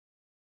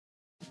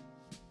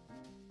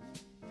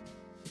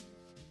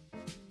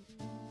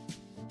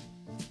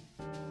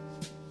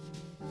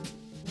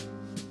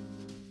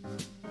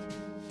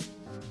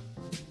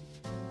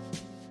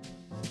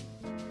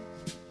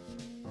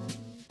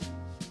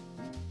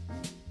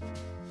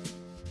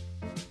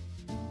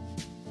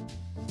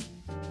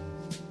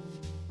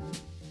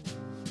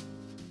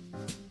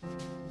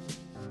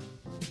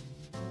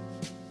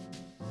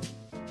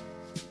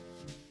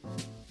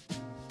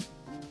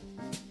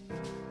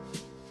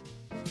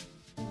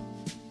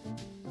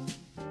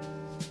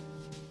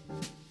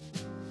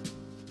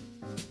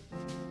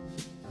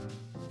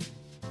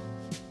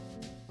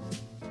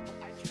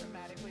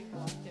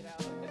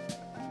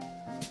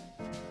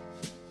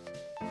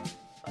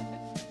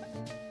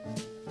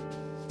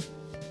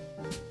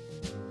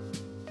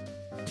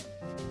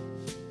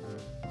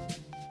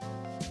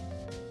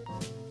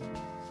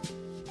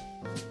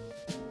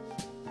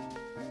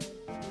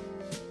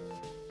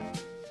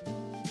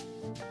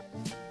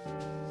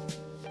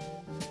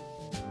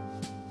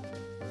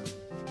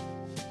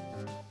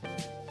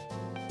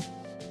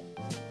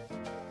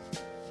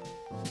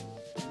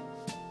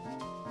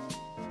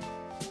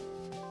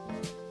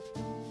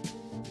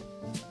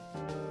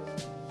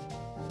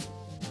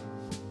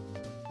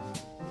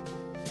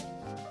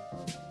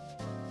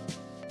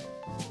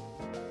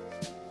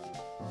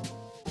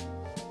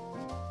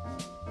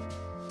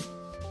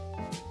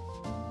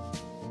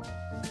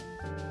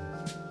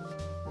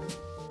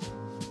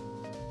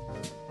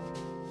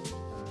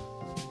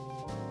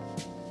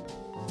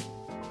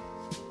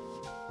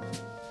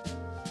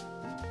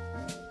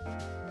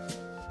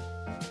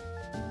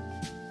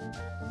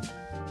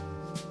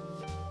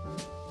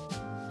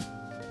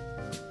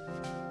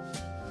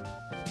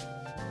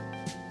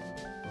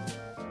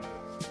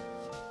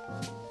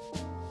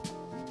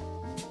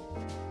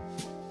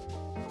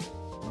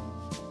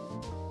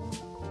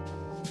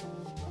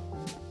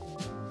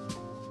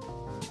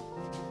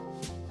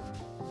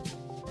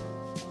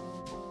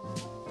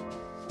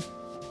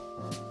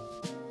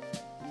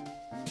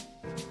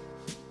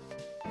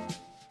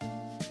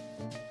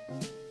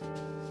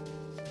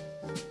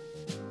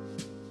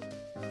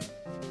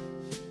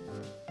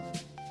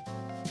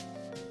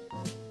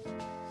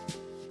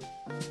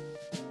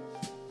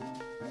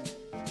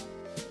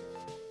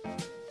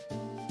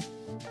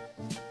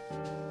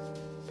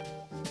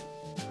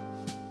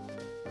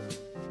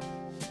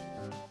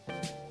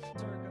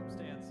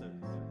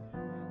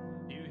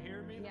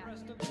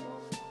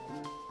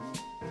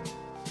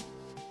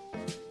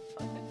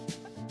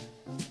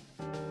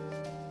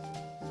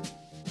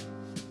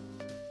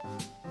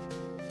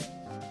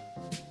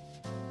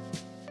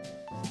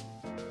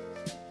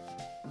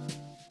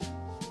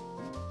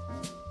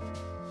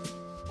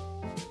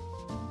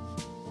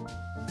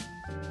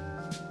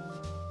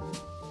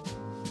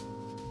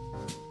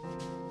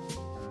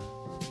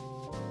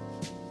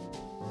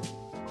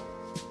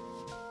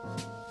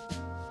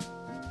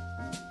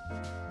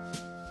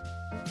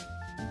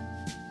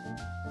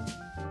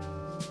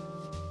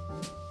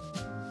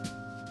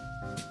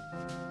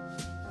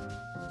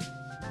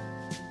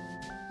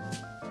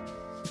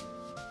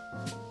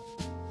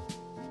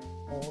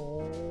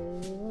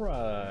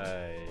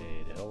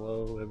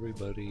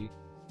everybody,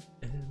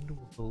 and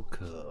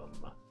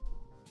welcome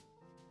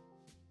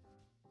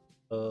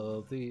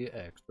of the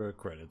Extra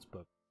Credits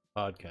Book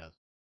Podcast.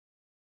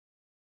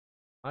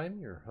 I'm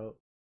your host.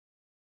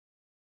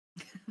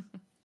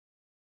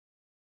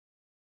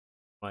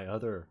 My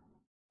other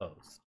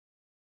host,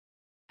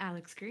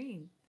 Alex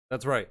Green.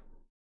 That's right.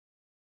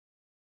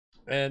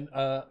 And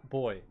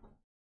boy,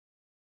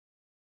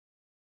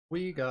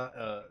 we got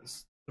a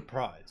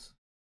surprise.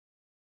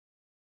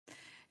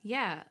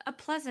 Yeah, a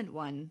pleasant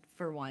one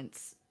for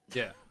once.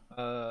 Yeah.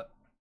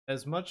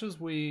 As much as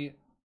we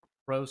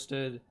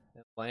roasted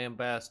and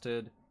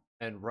lambasted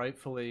and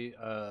rightfully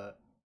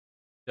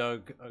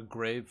dug a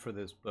grave for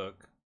this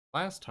book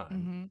last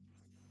time,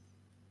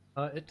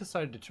 it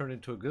decided to turn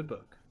into a good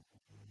book.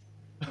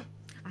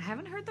 I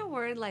haven't heard the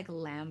word like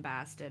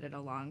lambasted in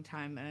a long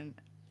time, and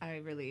I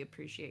really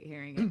appreciate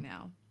hearing it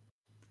now.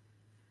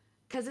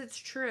 Because it's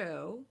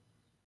true.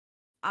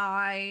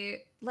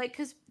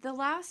 Because the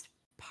last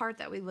part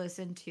that we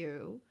listened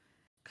to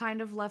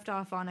kind of left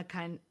off on a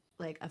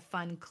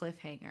fun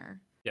cliffhanger.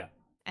 Yeah.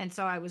 And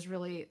so I was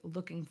really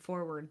looking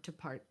forward to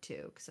part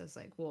 2 because I was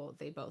like, well,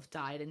 they both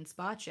died in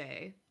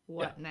Space.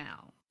 What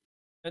now?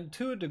 And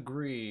to a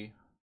degree,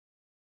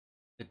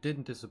 it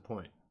didn't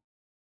disappoint.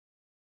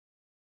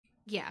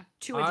 Yeah,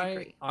 to a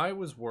degree. I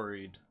was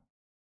worried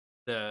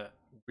that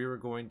we were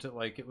going to,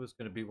 it was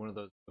going to be one of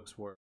those books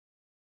where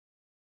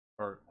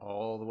start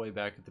all the way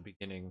back at the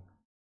beginning,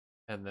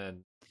 and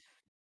then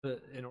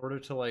in order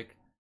to,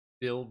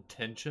 build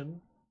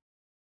tension,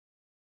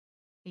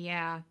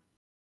 Yeah.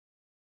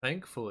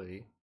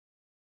 thankfully.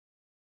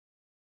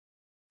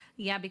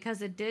 Yeah,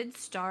 because it did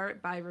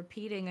start by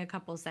repeating a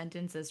couple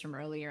sentences from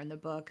earlier in the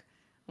book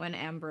when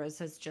Ambrose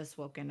has just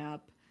woken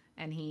up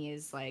and he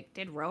is like,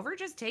 did Rover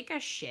just take a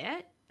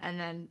shit? And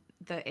then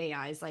the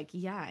AI is like,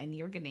 yeah, and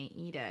you're going to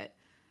eat it.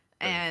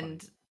 Very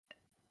and funny.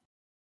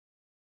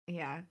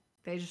 Yeah,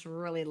 they just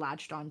really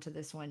latched onto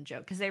this one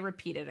joke because they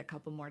repeat it a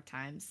couple more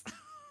times.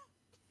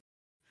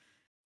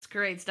 It's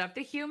great stuff.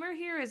 The humor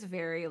here is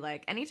very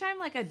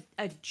anytime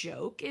a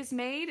joke is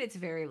made, it's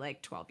very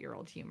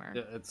 12-year-old humor.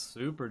 Yeah, it's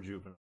super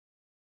juvenile.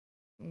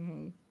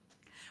 Mm-hmm.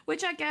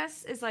 Which I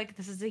guess is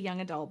this is a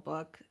young adult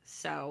book.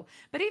 So,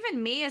 but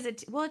even me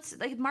it's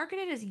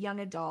marketed as young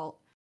adult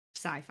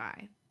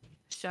sci-fi.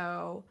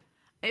 So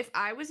if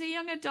I was a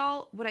young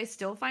adult, would I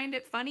still find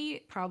it funny?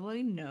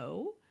 Probably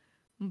no.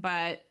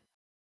 But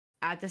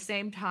at the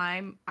same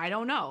time, I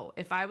don't know.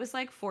 If I was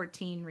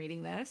 14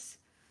 reading this,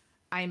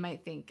 I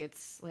might think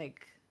it's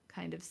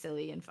kind of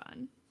silly and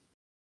fun.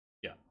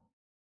 Yeah.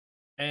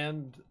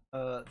 And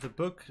the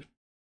book,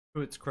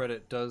 to its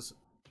credit, does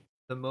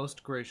the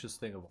most gracious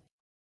thing of all.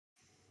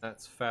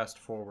 That's fast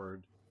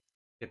forward,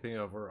 skipping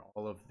over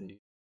all of the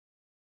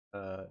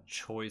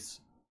choice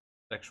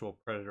sexual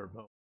predator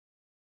moments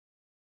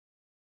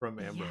from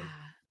Ambrose.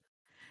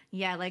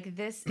 Yeah,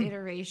 this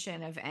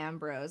iteration of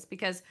Ambrose,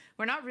 because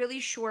we're not really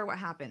sure what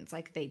happens.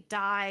 They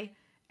die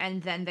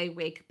and then they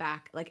wake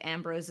back.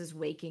 Ambrose is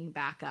waking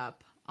back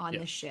up on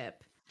the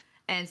ship.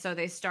 And so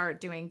they start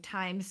doing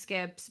time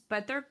skips,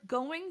 but they're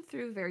going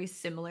through very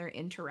similar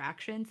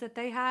interactions that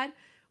they had.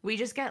 We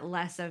just get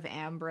less of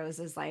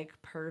Ambrose's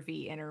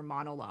pervy inner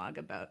monologue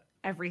about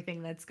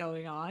everything that's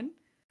going on.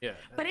 Yeah.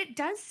 But it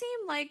does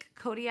seem like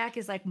Kodiak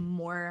is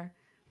more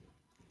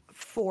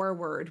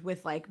forward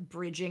with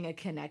bridging a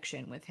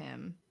connection with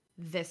him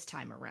this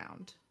time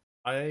around.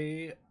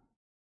 I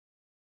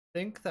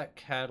think that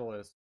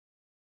catalyst,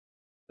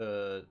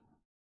 the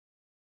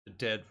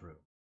dead room.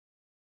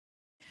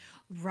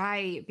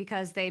 Right,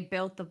 because they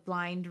built the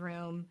blind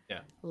room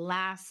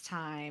last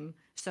time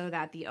so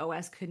that the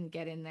OS couldn't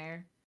get in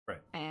there.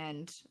 Right.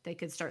 And they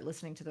could start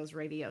listening to those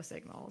radio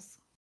signals.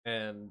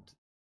 And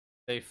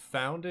they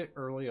found it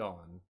early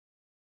on.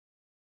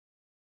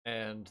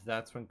 And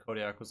that's when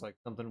Kodiak was like,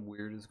 something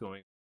weird is going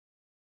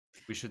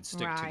on. We should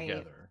stick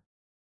together.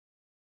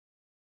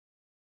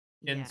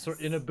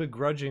 In a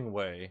begrudging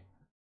way.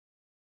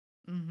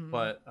 Mm-hmm.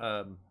 But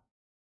I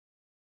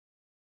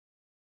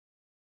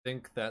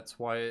think that's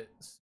why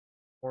it's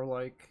more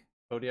like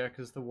Kodiak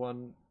is the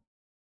one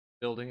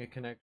building a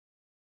connection.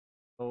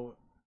 Oh,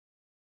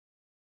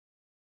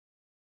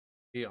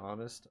 be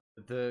honest,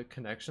 the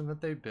connection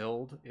that they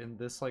build in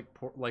this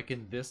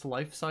in this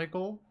life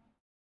cycle,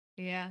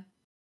 thrived.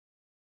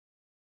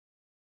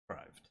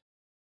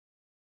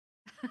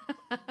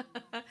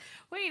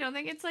 Wait, you don't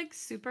think it's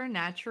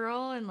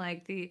supernatural and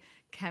the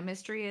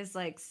chemistry is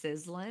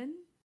sizzling?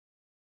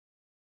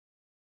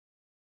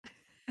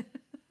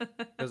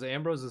 Because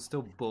Ambrose is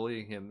still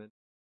bullying him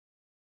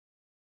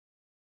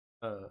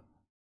and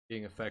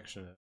being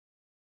affectionate.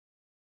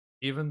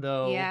 Even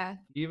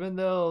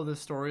though the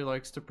story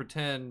likes to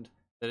pretend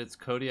that it's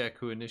Kodiak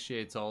who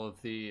initiates all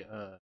of the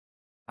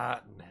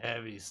hot and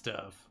heavy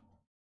stuff.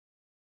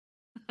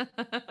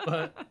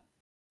 But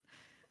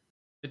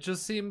it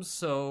just seems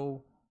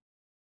so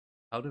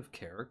out of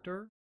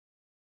character.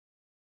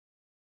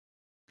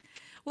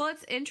 Well,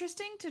 it's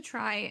interesting to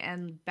try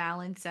and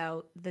balance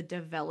out the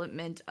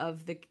development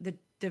of the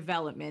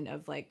development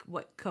of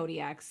what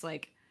Kodiak's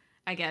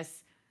I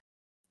guess,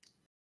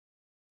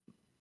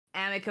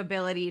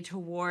 amicability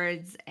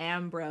towards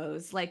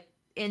Ambrose, like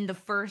in the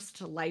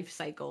first life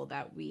cycle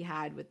that we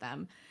had with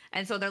them.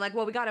 And so they're like,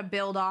 well, we got to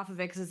build off of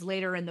it because it's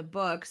later in the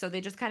book. So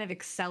they just kind of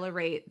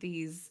accelerate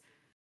these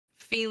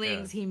Yeah,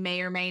 feelings he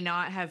may or may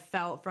not have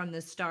felt from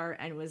the start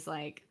and was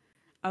like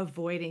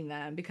avoiding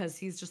them because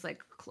he's just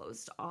like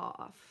closed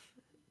off.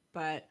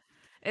 But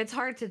it's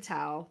hard to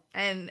tell.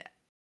 And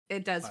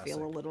it does feel a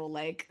classic. little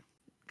like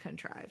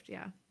contrived.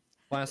 Yeah.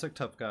 Classic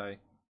tough guy.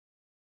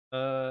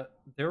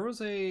 There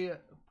was a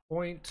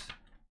point,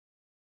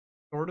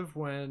 sort of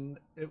when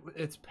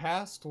it's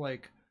past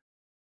like,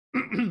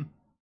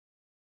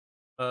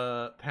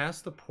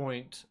 past the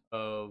point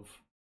of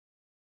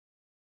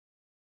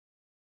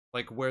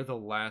like where the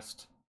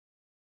last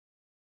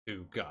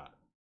two got.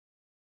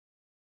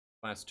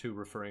 Last two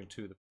referring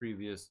to the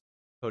previous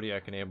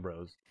Kodiak and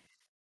Ambrose.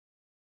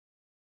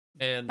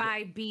 And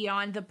By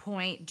beyond the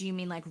point, do you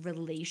mean like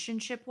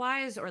relationship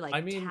wise or like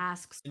I mean,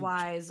 tasks in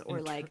wise or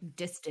in like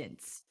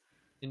distance?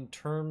 in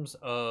terms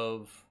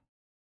of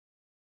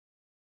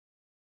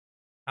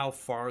how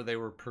far they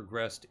were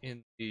progressed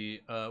in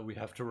the we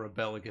have to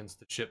rebel against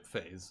the ship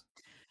phase.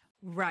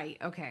 Right.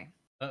 Okay.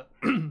 Uh,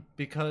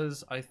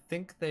 because I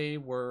think they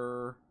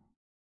were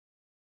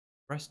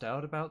stressed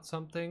out about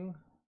something.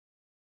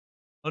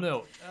 Oh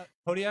no,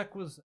 Kodiak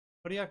was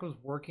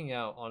working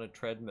out on a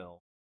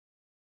treadmill,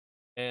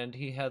 and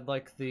he had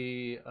like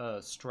the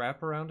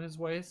strap around his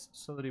waist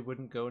so that he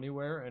wouldn't go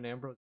anywhere. And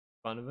Ambrose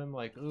made fun of him,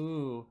 like,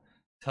 "Ooh,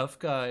 tough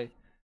guy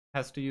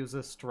has to use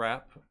a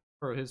strap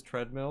for his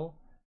treadmill."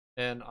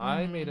 And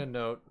I made Mm-hmm. a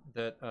note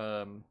that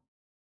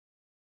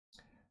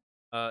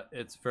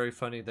it's very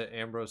funny that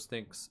Ambrose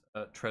thinks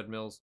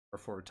treadmills are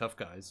for tough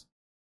guys.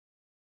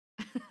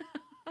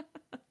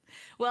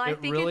 Well, I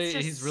think it's He's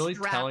just really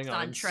telling straps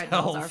on on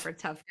treadmills are himself. for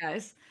tough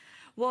guys.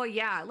 Well,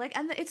 yeah, like,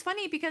 and it's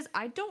funny because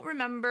I don't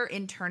remember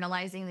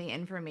internalizing the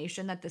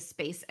information that the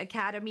Space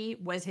Academy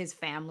was his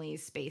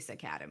family's space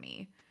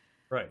academy.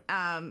 Right.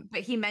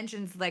 But he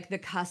mentions like the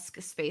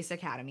Cusk Space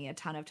Academy a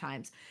ton of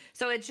times.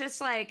 So it's just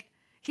like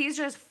he's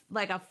just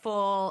like a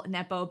full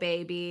nepo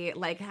baby,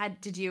 like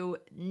had to do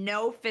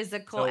no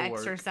physical No work.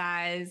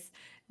 exercise,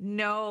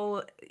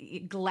 no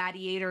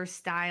gladiator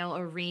style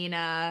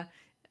arena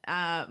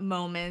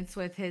moments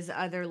with his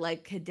other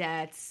like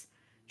cadets.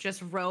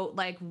 Just wrote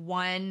like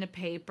one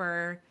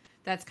paper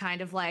that's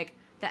kind of like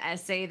the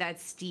essay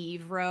that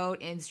Steve wrote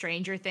in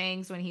Stranger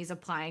Things when he's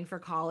applying for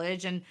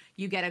college, and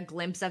you get a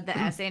glimpse of the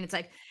essay, and it's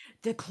like,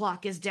 the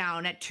clock is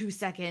down at 2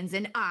 seconds,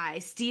 and I,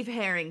 Steve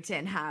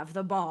Harrington, have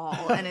the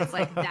ball, and it's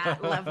like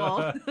that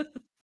level,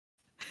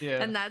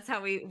 Yeah. and that's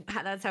how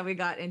we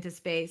got into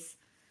space.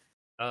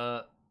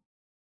 Uh,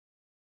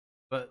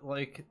 but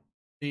like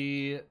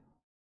the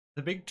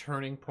the big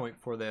turning point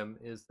for them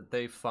is that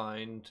they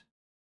find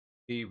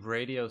the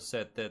radio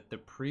set that the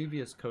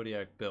previous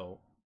Kodiak built,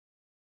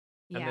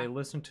 and they Yeah,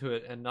 listen to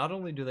it, and not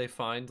only do they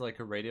find like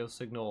a radio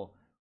signal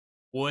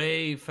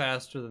way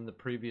faster than the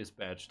previous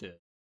batch did,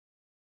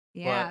 but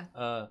yeah,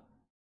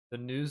 the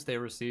news they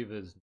receive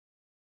is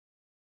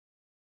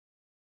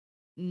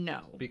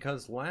no.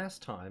 because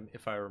last time,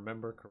 if I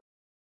remember correctly,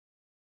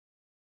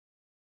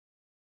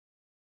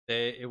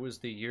 it was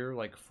the year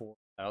like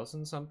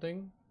 4000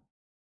 something.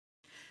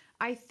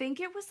 I think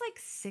it was like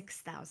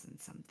 6,000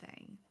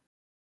 something.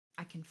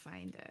 I can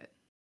find it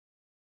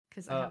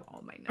because I Uh, have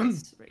all my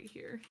notes right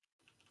here.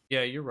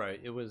 yeah, you're right.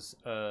 It was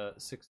Yeah,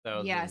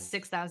 6000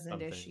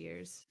 6,000-ish something.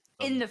 years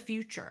in Um, the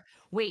future.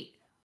 Wait,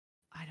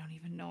 I don't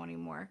even know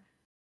anymore.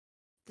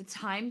 The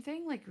time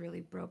thing like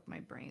really broke my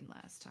brain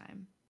last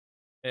time.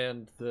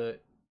 and the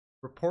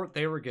report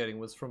they were getting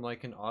was from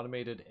like an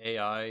automated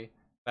AI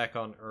back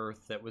on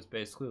Earth that was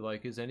basically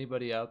like, "Is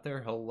anybody out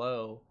there?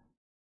 Hello."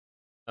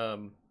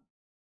 Um,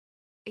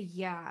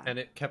 Yeah. and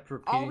it kept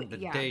Oh, repeating the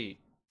yeah. date,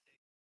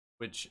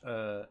 which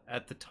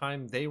at the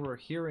time they were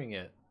hearing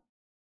it,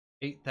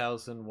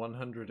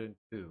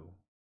 8102.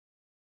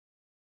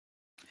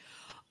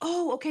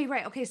 Oh, okay,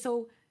 right. Okay,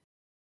 so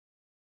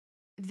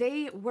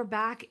they were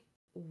back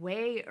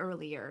way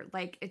earlier.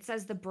 Like it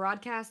says the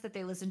broadcast that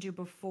they listened to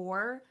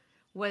before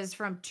was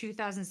from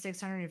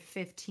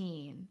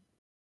 2615,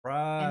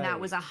 and that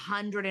was Right.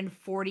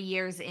 140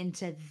 years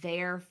into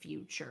their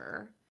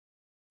future.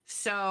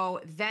 So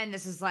then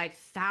this is like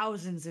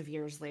thousands of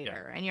years Yeah.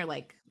 later, and you're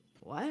like,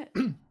 what?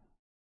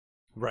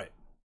 Right.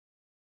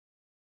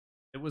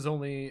 It was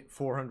only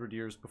 400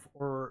 years before,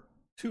 or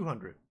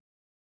 200.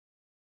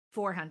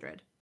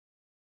 400.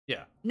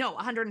 Yeah. No,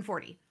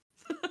 140.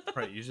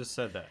 Right. You just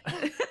said that.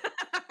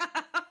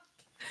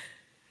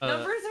 uh,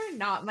 Numbers are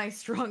not my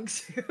strong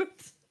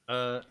suit.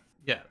 uh,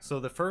 yeah. So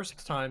the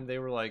first time they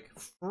were like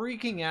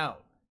freaking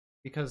out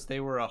because they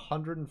were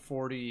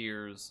 140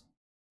 years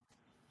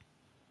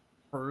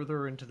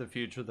further into the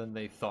future than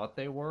they thought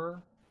they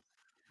were.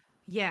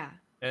 Yeah.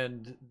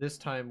 And this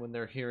time when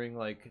they're hearing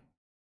like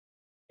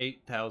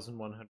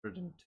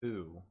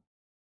 8102,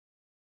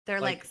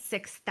 They're like like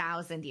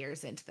 6,000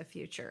 years into the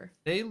future.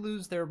 they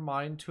lose their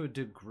mind to a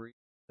degree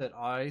that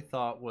I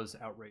thought was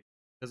outrageous.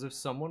 Because if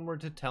someone were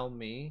to tell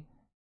me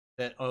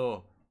that,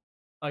 oh,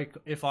 like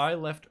if I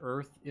left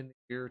Earth in the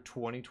year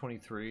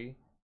 2023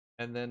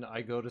 and then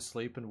I go to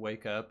sleep and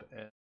wake up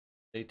and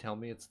they tell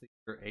me it's the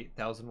year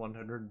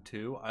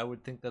 8102, I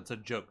would think that's a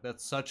joke.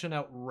 That's such an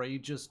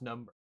outrageous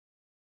number.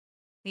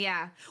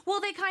 Yeah. Well,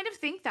 they kind of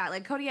think that.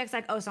 Like Kodiak's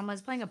like, oh,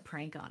 someone's playing a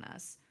prank on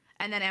us.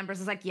 And then Ambrose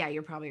is like, yeah,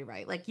 you're probably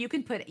right. Like you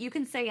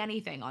can say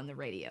anything on the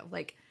radio.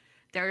 Like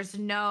there's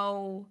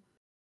no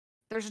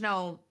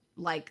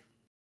like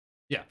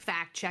Yeah.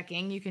 fact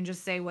checking. You can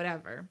just say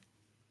whatever.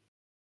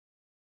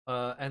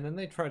 And then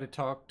they try to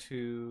talk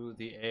to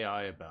the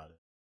AI about it.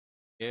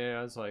 Yeah,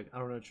 I was like, I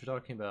don't know what you're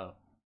talking about.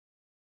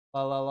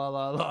 La la la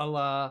la la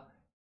la.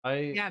 I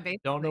Yeah,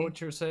 don't know basically.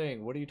 what you're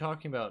saying. What are you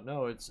talking about?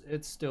 No, it's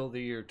still the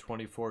year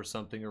 24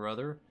 something or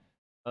other.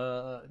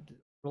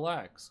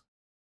 Relax.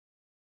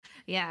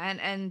 Yeah,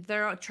 and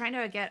they're trying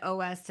to get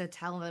OS to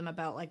tell them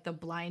about like the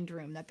blind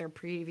room that their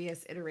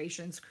previous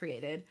iterations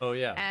created. Oh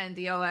yeah. And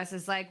the OS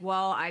is like,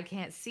 well, I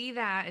can't see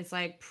that. It's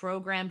like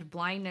programmed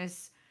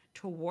blindness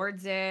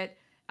towards it.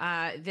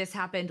 This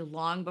happened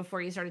long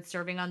before you started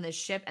serving on this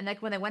ship. And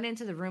like when they went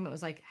into the room, it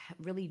was like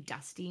really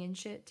dusty and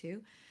shit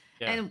too.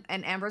 Yeah.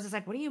 And Ambrose is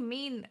like, what do you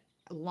mean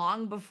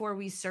long before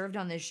we served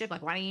on this ship?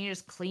 Like, why don't you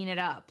just clean it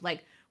up?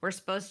 Like, we're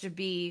supposed to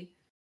be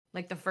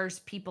like the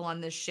first people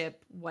on this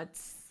ship.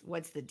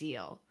 What's the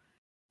deal?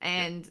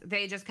 And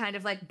they just kind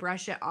of like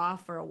brush it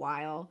off for a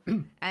while.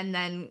 And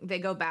then they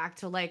go back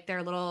to like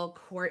their little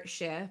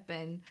courtship,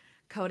 and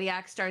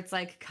Kodiak starts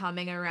like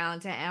coming around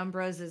to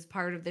Ambrose's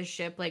part of the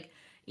ship, like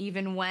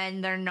even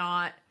when they're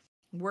not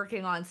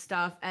working on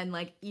stuff, and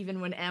like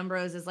even when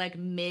Ambrose is like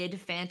mid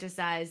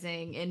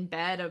fantasizing in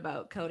bed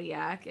about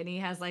Kodiak and he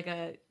has like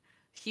a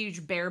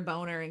huge bear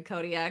boner, and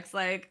Kodiak's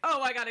like,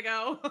 oh, I gotta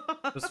go.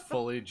 Just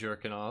fully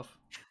jerking off.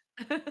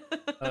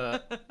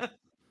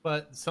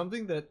 But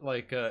something that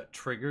like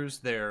triggers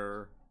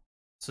their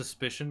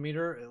suspicion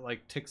meter, it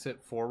like ticks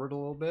it forward a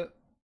little bit,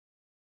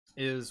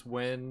 is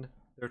when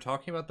they're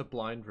talking about the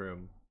blind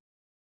room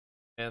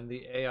and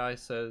the AI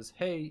says,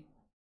 hey,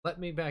 let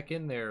me back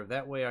in there,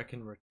 that way I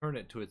can return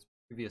it to its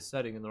previous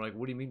setting. And they're like,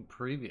 what do you mean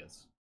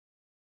previous?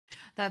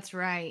 That's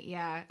right.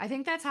 Yeah. I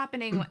think that's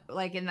happening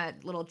like in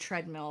that little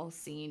treadmill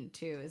scene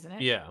too, isn't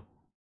it? Yeah.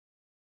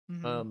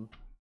 Mm-hmm.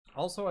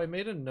 Also, I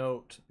made a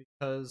note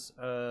because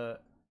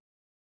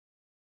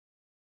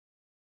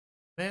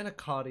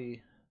Manicotti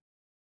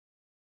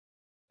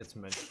gets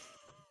mentioned.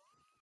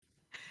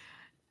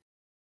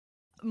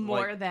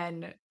 More Like,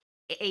 than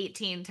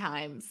 18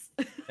 times.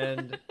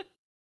 and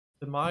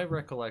to my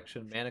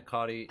recollection,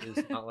 Manicotti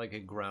is not like a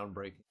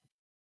groundbreaking.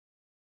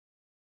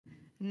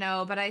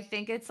 No, but I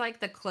think it's like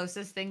the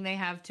closest thing they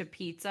have to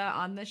pizza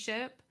on the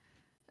ship.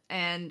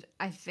 And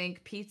I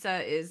think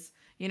pizza is,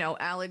 you know,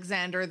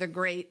 Alexander the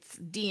Great's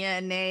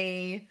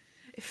DNA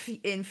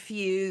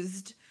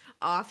infused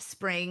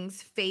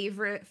offspring's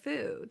favorite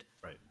food.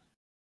 Right.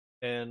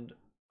 And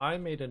I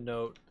made a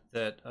note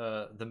that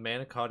the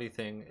Manicotti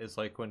thing is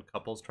like when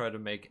couples try to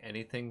make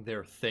anything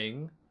their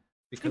thing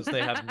because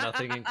they have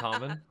nothing in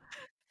common.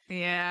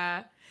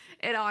 Yeah.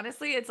 It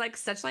honestly, it's like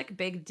such like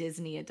big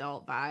Disney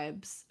adult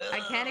vibes. I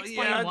can't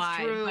explain yeah,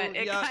 why, true. but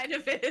it Yeah. kind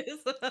of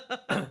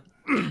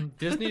is.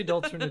 Disney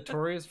adults are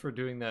notorious for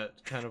doing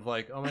that kind of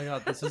like, oh my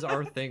god, this is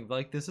our thing.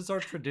 Like, this is our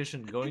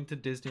tradition, going to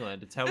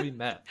Disneyland. It's how we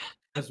met.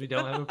 Because we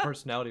don't have a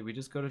personality, we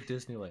just go to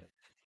Disneyland.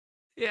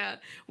 Yeah,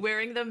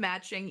 wearing the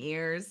matching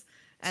ears,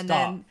 and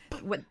Stop.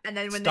 then when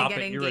Stop they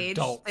get it, you're engaged,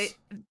 adults.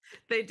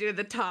 they do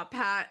the top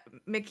hat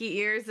Mickey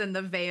ears and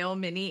the veil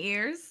Minnie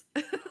ears.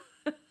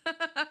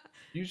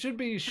 You should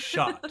be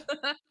shot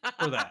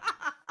for that.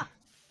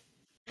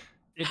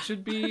 It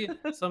should be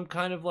some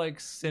kind of like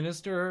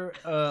sinister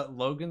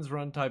Logan's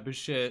Run type of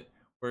shit,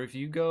 where if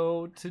you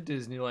go to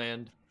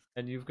Disneyland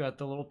and you've got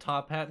the little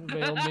top hat and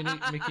veil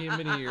Mickey and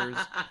Minnie ears,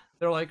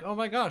 they're like, oh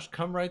my gosh,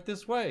 come right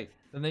this way.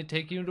 Then they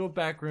take you into a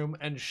back room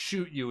and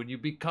shoot you, and you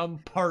become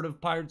part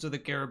of Pirates of the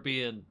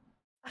Caribbean.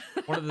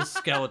 One of the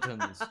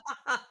skeletons.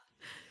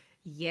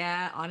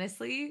 Yeah,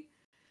 honestly,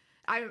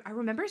 I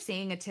remember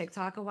seeing a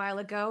TikTok a while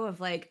ago of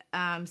like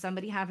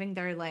somebody having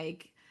their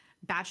like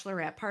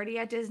bachelorette party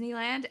at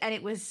Disneyland, and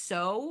it was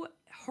so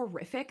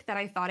horrific that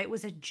I thought it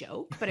was a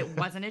joke, but it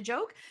wasn't a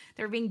joke.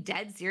 They were being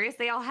dead serious.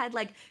 They all had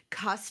like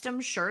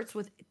custom shirts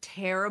with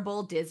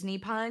terrible Disney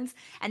puns,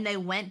 and they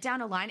went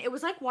down a line. It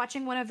was like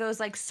watching one of those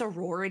like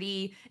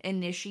sorority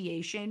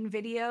initiation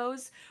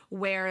videos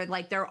where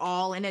like they're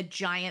all in a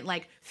giant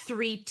like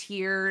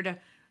three-tiered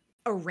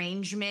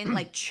arrangement,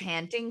 like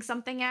chanting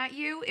something at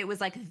you. It was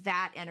like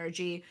that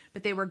energy,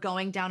 but they were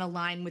going down a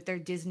line with their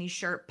Disney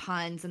shirt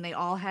puns, and they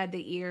all had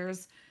the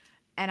ears.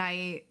 And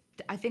I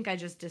think I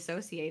just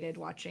dissociated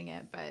watching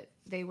it, but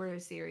they were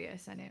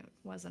serious and it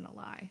wasn't a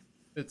lie.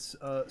 It's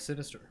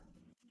sinister.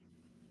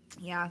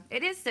 Yeah,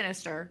 it is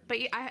sinister, but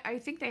I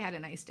think they had a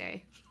nice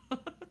day.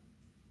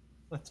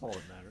 That's all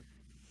that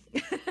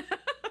matters.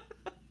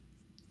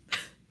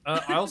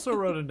 I also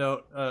wrote a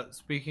note,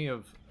 speaking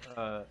of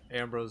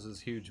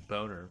Ambrose's huge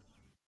boner,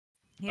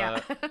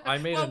 Yeah. I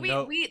made a Well,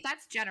 note. we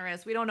that's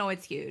generous. We don't know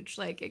it's huge.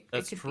 Like it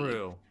That's could be.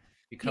 true.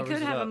 He He covers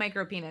could it have a up.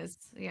 micro penis.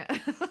 Yeah.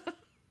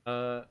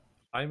 Uh,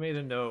 I made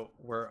a note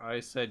where I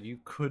said you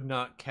could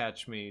not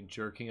catch me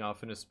jerking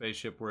off in a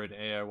spaceship where an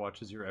AI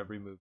watches your every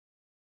move.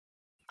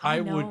 Oh I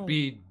would no.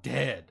 be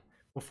dead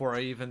before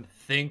I even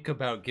think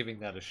about giving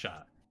that a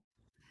shot.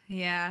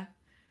 Yeah.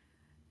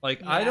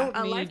 Like I Yeah. don't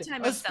A need,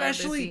 lifetime of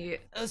especially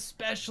celibacy.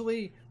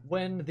 especially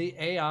when the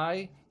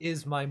AI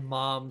is my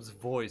mom's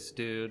voice,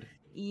 dude.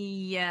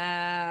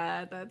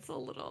 Yeah, that's a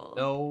little,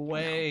 No you know.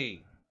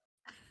 way.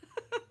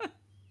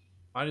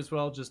 Might as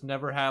well just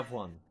never have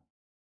one.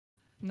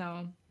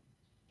 No.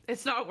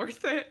 It's not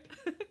worth it.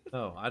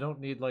 No, I don't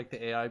need like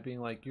the AI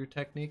being like your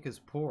technique is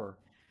poor.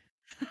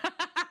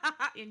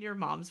 In your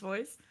mom's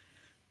voice.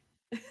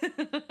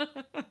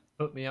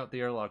 Put me out the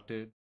airlock,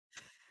 dude.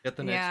 Get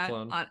the next Yeah.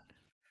 clone.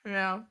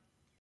 Yeah.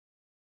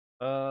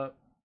 Uh,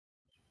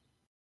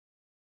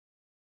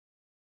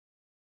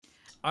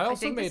 I I also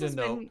think this made a has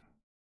note been. Oh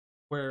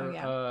where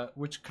yeah.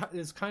 which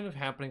is kind of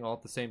happening all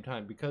at the same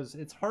time because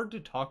it's hard to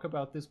talk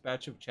about this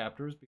batch of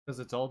chapters because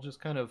it's all just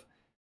kind of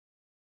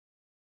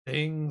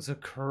things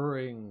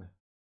occurring.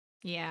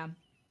 Yeah.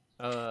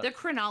 Uh, The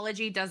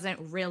chronology doesn't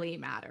really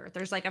matter.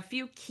 There's like a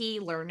few key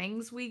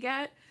learnings we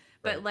get,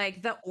 but right.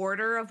 like the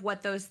order of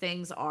what those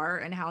things are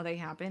and how they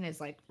happen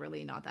is like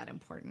really not that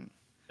important.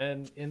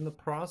 And in the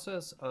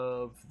process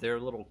of their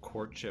little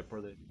courtship where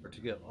they start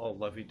to get all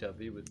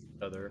lovey-dovey with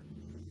each other,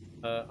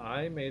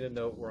 I made a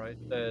note where I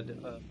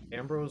said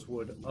Ambrose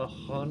would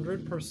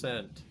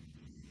 100%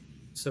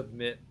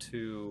 submit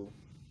to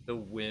the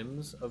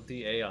whims of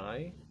the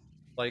AI,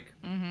 like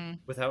Mhm.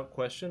 without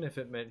question, if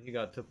it meant he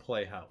got to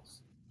play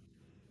house.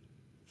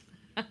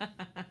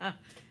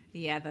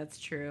 Yeah, that's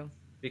true.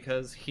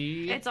 Because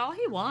It's all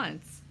he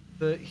wants.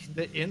 the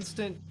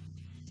instant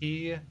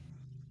he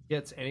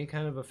gets any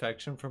kind of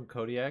affection from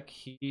Kodiak,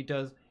 he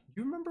does.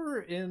 You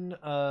remember in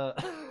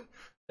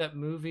that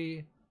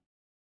movie,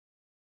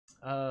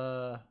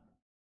 uh,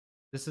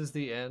 This Is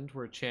the End,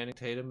 where Channing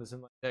Tatum is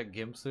in like that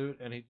gimp suit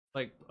and he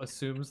like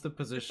assumes the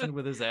position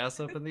with his ass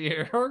up in the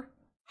air?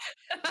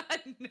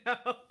 No.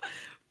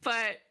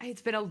 But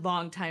it's been a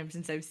long time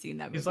since I've seen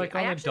that He's movie. like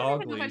I on a actually don't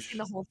dog even know if I've seen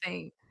leash. the whole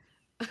thing.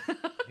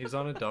 He's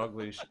on a dog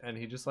leash and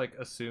he just like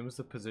assumes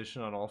the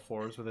position on all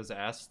fours with his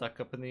ass stuck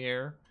up in the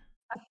air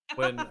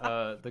when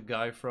the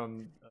guy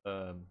from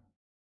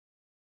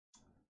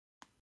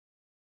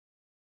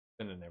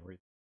and everything,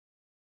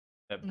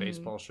 that Mhm.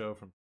 baseball show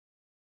from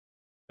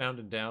Found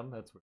and Down,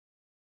 that's what.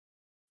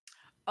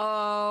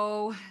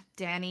 Oh,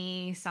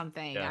 Danny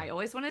something. Yeah. I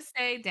always want to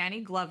say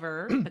Danny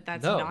Glover, but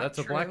that's No, not that's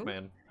a black true.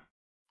 man.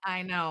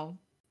 I know.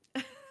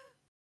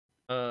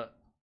 Uh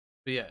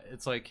but yeah,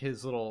 it's like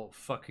his little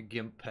fuck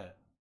gimp pet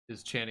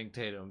is Channing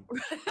Tatum.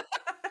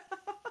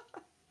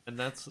 And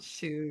that's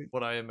Shoot.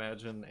 what I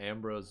imagine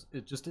Ambrose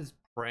it just is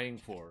praying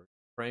for.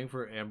 Praying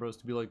for Ambrose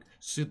to be like,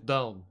 sit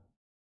down.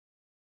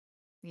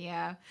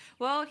 Yeah.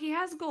 Well, he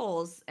has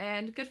goals,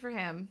 and good for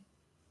him.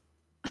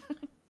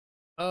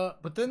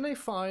 But then they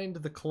find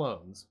the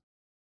clones.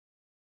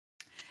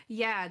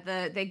 Yeah,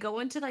 they go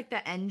into like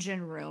the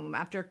engine room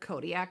after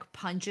Kodiak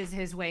punches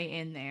his way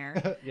in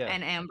there, Yeah.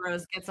 and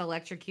Ambrose gets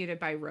electrocuted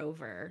by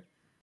Rover.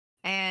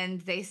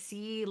 And they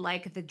see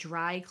like the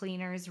dry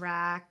cleaners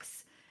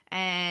racks,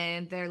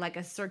 and they're like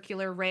a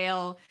circular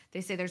rail.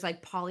 They say there's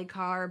like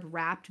polycarb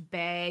wrapped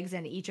bags,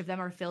 and each of them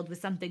are filled with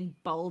something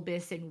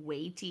bulbous and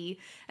weighty.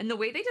 And the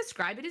way they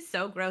describe it is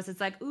so gross.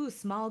 It's like, ooh,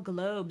 small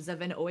globes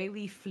of an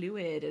oily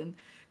fluid. And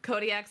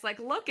Kodiak's like,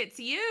 look, it's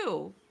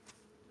you.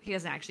 He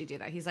doesn't actually do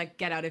that. He's like,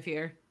 get out of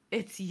here.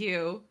 It's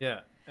you.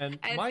 Yeah. And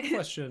And my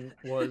question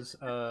was,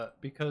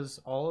 because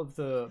all of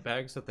the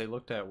bags that they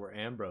looked at were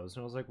Ambrose,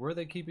 and I was like, where are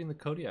they keeping the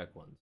Kodiak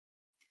ones?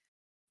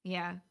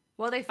 yeah.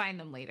 Well, they find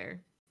them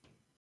later.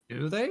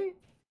 Do they?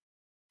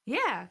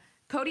 Yeah.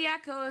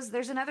 Kodiak goes,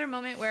 there's another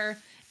moment where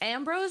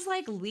Ambrose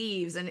like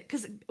leaves, and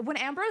because when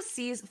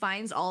Ambrose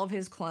finds all of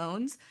his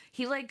clones,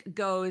 he like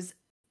goes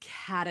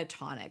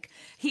catatonic.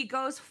 He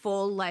goes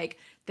full like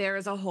there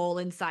is a hole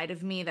inside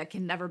of me that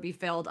can never be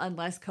filled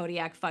unless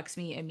Kodiak fucks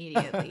me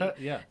immediately.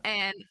 Yeah.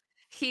 And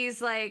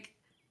he's like,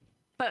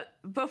 but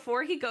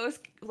before he goes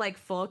like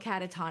full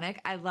catatonic,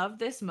 I love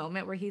this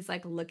moment where he's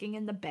like looking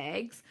in the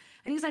bags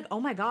and he's like, "Oh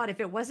my god, if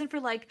it wasn't for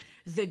like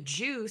the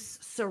juice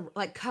so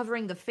like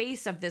covering the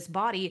face of this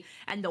body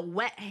and the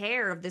wet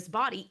hair of this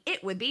body,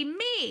 it would be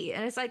me."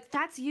 And it's like,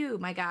 "That's you,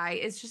 my guy.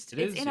 It's just It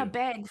it's is in a you.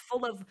 bag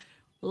full of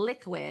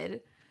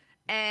liquid."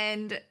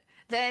 And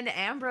then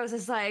Ambrose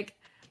is like,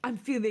 I'm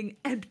feeling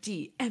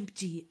empty,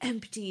 empty,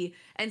 empty,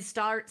 and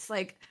starts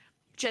like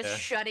just Yeah.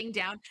 shutting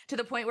down to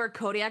the point where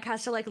Kodiak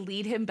has to like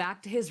lead him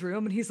back to his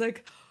room. And he's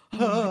like, oh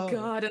my Oh.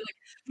 God. And like,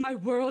 my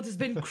world has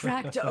been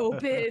cracked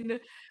open.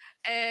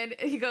 And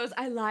he goes,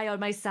 I lie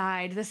on my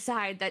side, the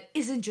side that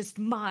isn't just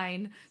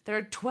mine. There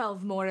are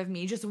 12 more of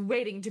me just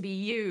waiting to be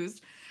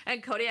used.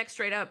 And Kodiak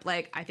straight up,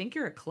 like, I think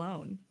you're a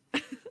clone.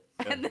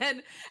 Yeah.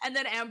 And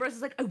then Ambrose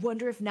is like, I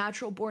wonder if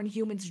natural born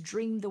humans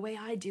dream the way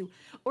I do,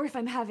 or if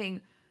I'm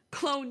having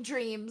clone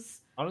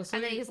dreams.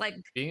 And then Honestly, he's like,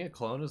 being a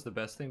clone is the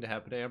best thing to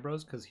happen to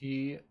Ambrose because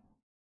he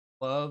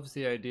loves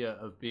the idea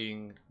of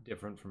being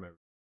different from everyone.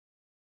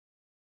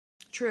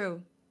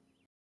 true.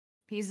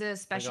 He's a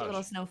My special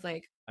little gosh,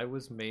 snowflake. I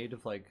was made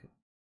of like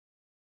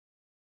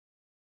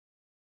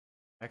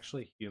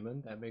actually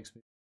human. That makes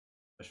me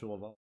special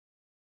of all.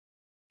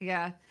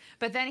 Yeah.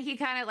 But then he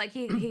kind of like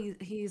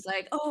he's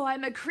like, "Oh,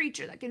 I'm a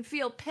creature that can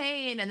feel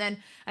pain." And then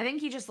I think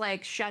he just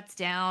like shuts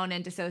down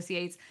and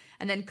dissociates.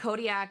 And then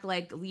Kodiak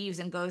like leaves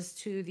and goes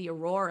to the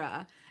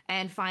Aurora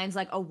and finds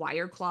like a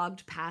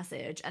wire-clogged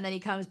passage. And then he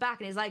comes back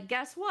and he's like,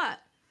 "Guess what?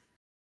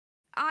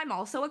 I'm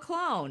also a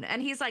clone."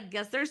 And he's like,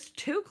 "Guess there's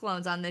two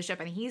clones on this ship."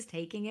 And he's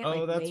taking it Oh,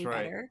 like that's way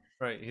right. better.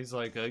 Right. He's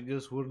like, I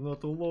guess we're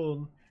not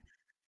alone.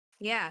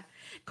 Yeah.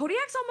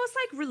 Kodiak's almost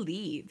like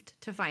relieved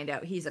to find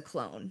out he's a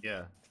clone.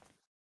 Yeah.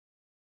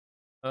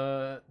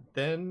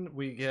 Then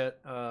we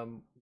get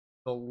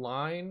the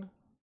line,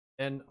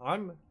 and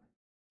I'm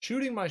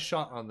shooting my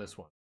shot on this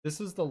one.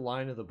 This is the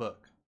line of the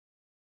book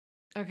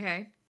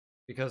Okay.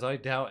 because I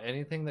doubt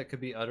anything that could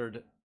be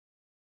uttered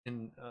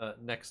in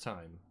next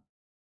time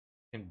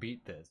can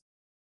beat this.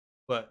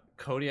 But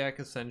Kodiak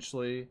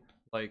essentially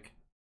like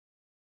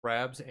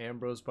grabs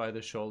Ambrose by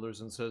the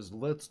shoulders and says,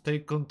 "Let's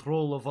take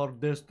control of our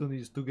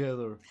destinies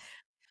together."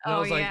 And I Oh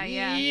was like,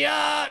 yeah, yeah.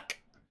 "Yuck,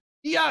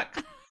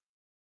 yuck."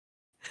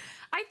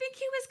 I think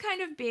he was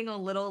kind of being a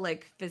little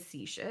like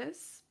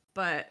facetious,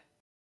 but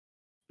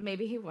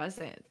maybe he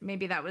wasn't.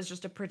 Maybe that was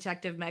just a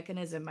protective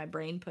mechanism my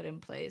brain put in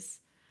place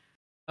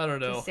I don't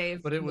to know,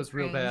 save but it from the was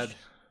real bad.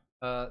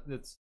 cringe.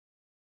 It's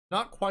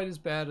not quite as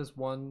bad as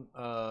one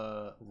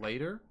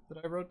later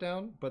that I wrote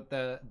down, but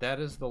that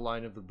is the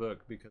line of the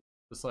book because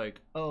it's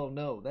like, oh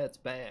no, that's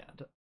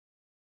bad.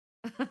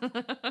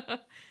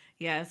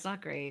 Yeah, it's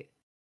not great.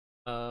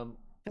 Um,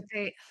 But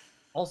they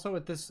also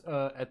at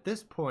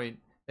this point,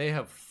 they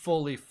have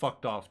fully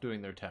fucked off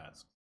doing their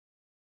tasks.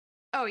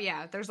 Oh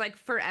yeah, there's like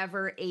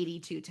forever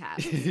 82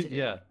 tasks to do.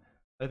 Yeah,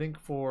 I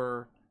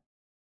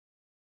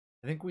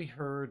think we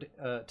heard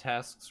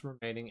tasks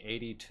remaining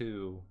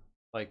 82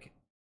 like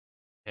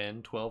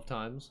 10, 12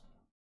 times.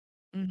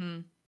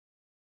 Mhm.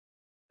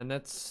 And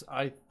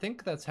I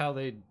think that's how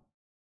they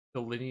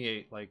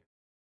delineate like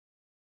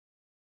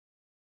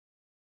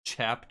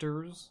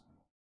chapters.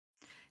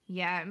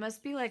 Yeah, it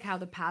must be like how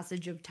the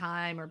passage of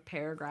time or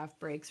paragraph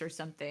breaks or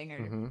something are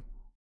Mm-hmm.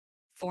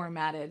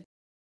 formatted.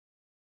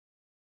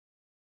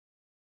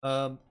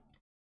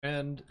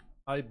 And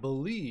I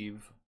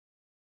believe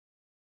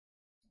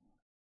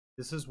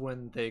this is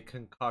when they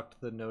concoct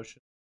the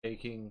notion of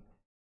taking,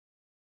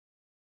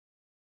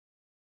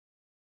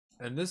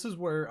 and this is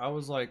where I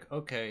was like,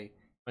 okay,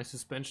 my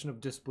suspension of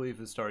disbelief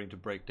is starting to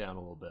break down a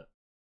little bit.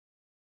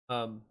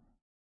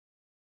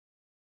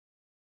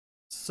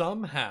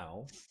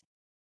 Somehow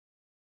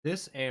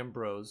this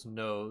Ambrose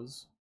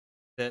knows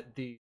that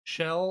the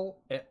shell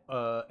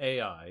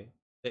AI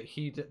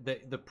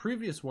that the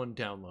previous one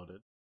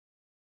downloaded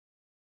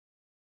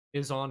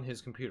is on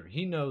his computer.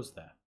 He knows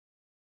that.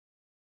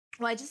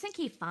 Well, I just think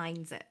he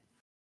finds it.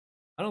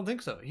 I don't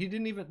think so. He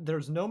didn't even.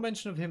 There's no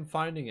mention of him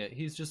finding it.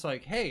 He's just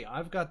like, "Hey,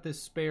 I've got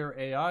this spare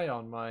AI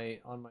on my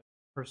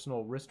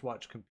personal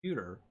wristwatch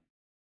computer."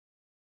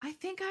 I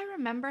think I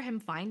remember him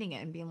finding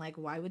it and being like,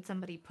 "Why would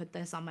somebody put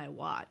this on my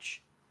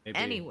watch?" Maybe.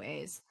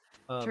 Anyways,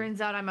 Um,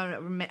 turns out I'm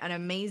an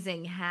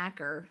amazing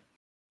hacker.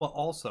 but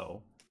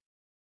also,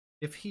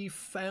 if he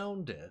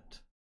found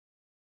it,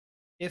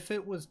 if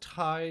it was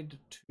tied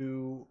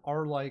to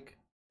our like,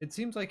 it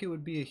seems like it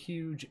would be a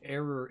huge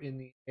error in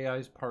the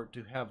AI's part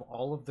to have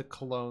all of the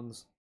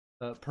Cologne's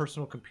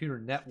personal computer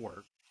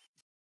network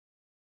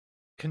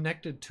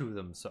connected to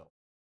themselves.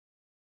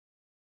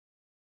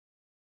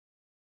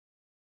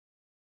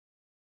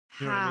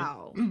 You know what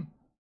How? I mean?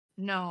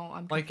 No,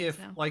 I'm like confused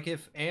now.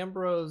 if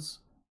Ambrose,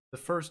 the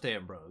first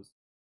Ambrose,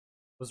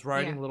 was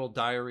Yeah. writing little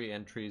diary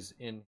entries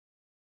in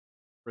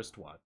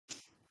wristwatch,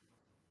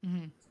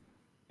 Hmm.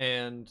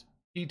 and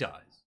he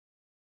dies,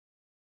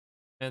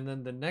 and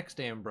then the next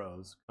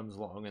Ambrose comes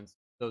along and sees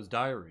those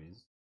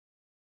diaries,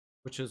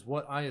 which is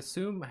what I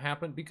assume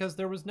happened because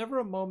there was never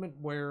a moment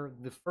where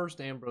the first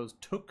Ambrose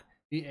took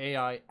the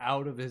AI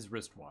out of his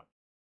wristwatch.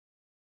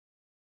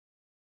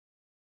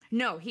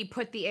 No, he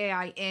put the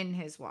AI in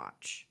his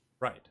watch.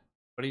 Right.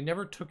 But he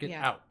never took it Yeah.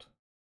 out.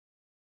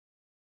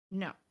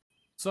 No.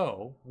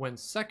 So, when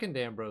second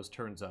Ambrose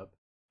turns up,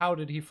 how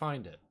did he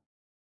find it?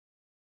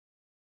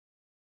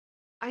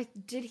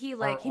 Did he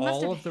Are like he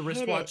must all have of the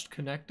hid wristwatch it.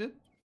 connected?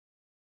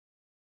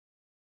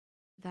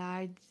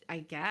 That I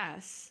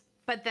guess.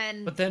 But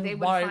then But they then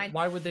would find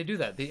why would they do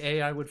that? The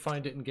AI would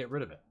find it and get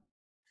rid of it.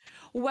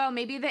 well,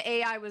 maybe the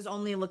AI was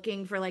only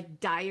looking for like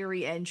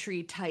diary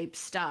entry type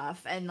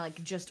stuff and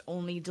like just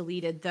only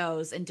deleted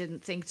those and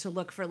didn't think to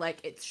look for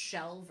like its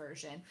shell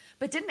version.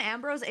 But didn't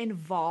Ambrose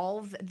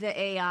involve the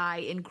AI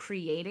in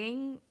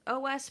creating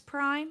OS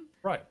Prime?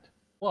 Right.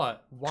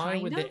 But why Kind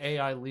would of? the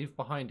AI leave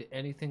behind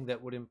anything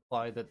that would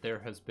imply that there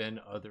has been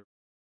other?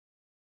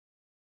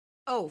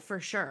 Oh, for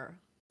sure.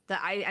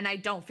 I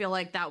don't feel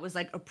like that was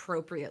like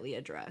appropriately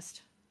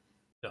addressed.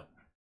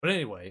 But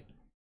anyway,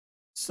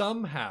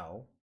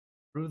 somehow,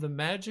 through the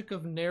magic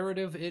of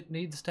narrative, it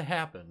needs to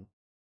happen.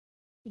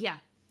 Yeah.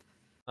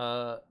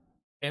 Uh,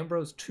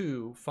 Ambrose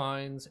 2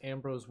 finds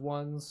Ambrose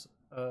 1's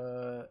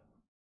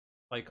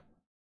like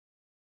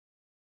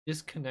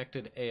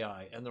disconnected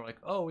AI, and they're like,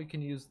 oh, we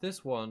can use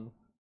this one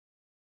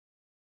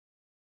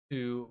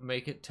to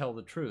make it tell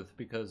the truth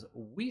because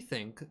we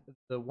think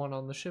the one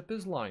on the ship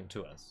is lying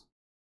to us.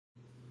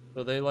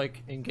 So they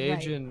like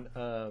engage Right. in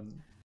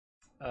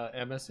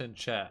MSN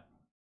chat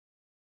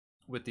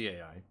with the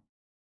AI,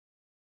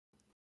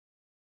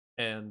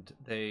 and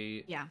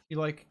Yeah. he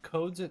like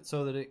codes it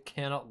so that it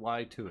cannot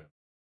lie to him.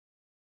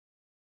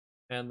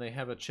 And they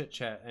have a chit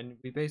chat, and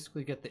we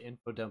basically get the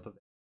info dump of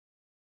it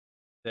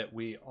that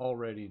we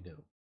already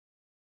knew.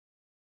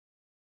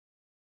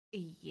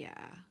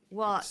 Yeah.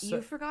 Well, you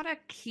Except, forgot a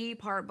key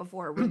part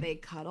before where they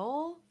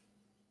cuddle.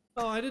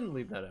 oh, I didn't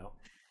leave that out.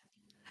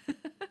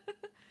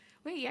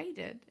 Wait, yeah, you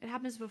did. It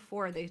happens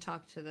before they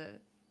talk to the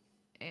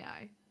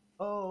AI.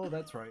 Oh,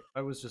 that's right.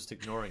 I was just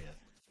ignoring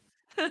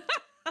it.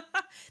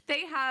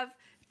 They have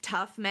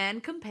tough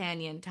man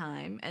companion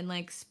time and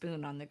like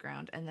spoon on the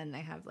ground, and then they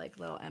have like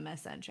little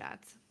MSN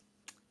chats.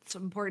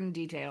 Some important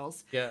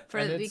details Yeah, for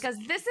and because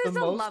this the is a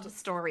most love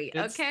story,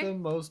 it's okay? the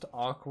most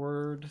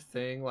awkward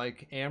thing.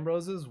 Like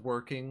Ambrose is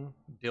working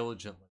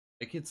diligently.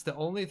 Like it's the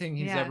only thing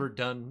he's Yeah. ever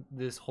done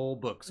this whole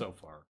book so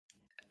far.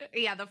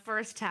 Yeah, the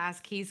first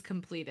task he's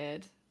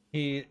completed.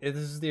 This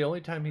is the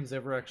only time he's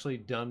ever actually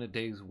done a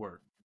day's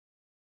work.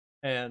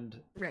 And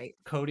Right.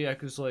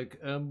 Kodiak is like,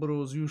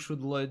 Ambrose, you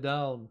should lay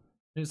down.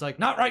 And he's like,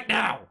 not right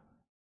now.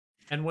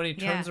 And when he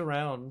Yeah. turns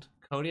around,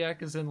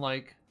 Kodiak is in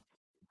like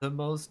the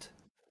most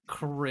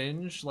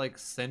cringe, like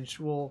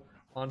sensual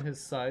on his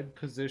side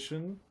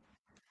position.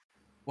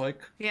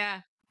 Like,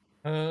 Yeah.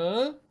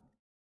 huh?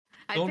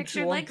 I Don't you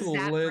pictured want like to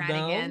Zap lay down?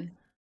 Brannigan.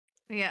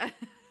 Yeah.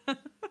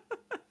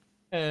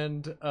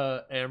 And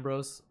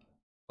Ambrose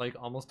like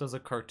almost does a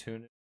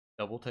cartoon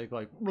double take,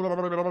 like,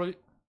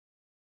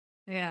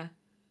 Yeah.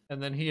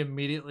 and then he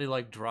immediately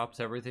like drops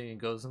everything and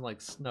goes and like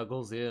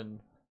snuggles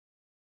in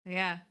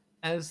Yeah.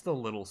 as the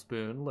little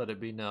spoon, let it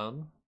be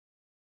known.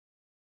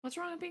 What's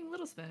wrong with being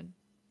Little Spoon?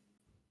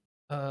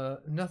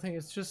 Nothing.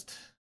 It's just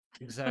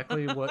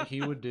exactly what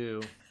he would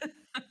do,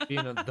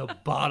 being the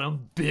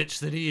bottom bitch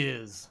that he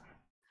is.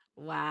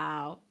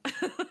 Wow.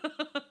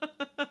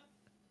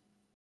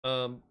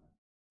 Um,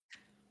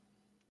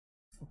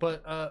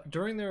 but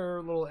during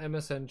their little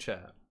MSN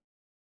chat,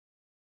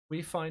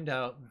 we find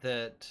out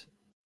that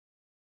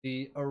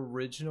the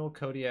original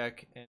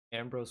Kodiak and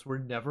Ambrose were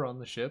never on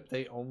the ship.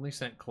 They only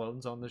sent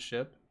clones on the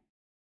ship.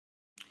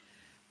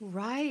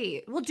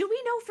 Right. Well, do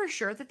we know for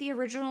sure that the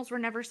originals were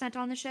never sent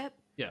on the ship?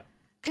 Yeah.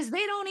 Because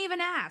they don't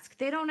even ask.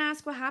 They don't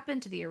ask what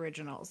happened to the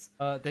originals.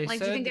 They Like, said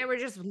do you think they were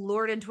just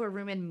lured into a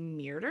room and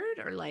murdered?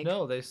 Or like,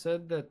 no. They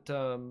said that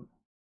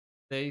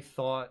they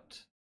thought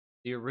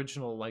the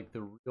original, like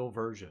the real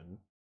version,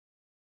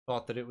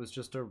 thought that it was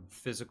just a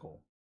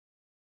physical,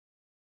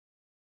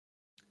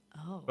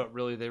 oh. but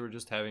really they were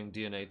just having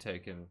DNA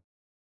taken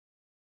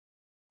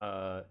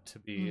to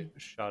be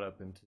shot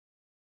up into.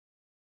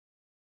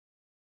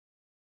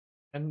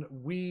 And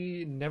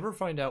we never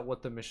find out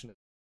what the mission is.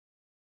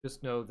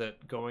 Just know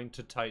that going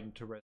to Titan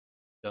to rescue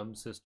dumb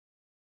sister,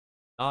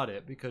 not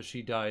it, because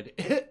she died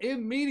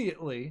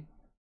immediately.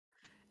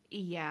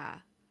 Yeah.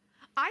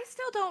 I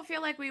still don't feel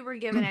like we were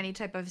given any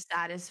type of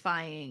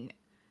satisfying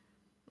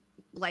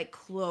like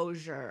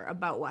closure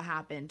about what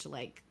happened to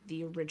like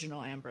the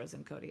original Ambrose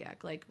and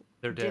Kodiak. Like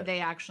They're did dead. they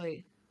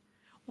actually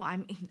well, I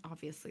mean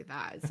obviously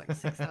that is like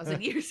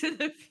 6,000 years in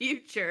the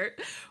future.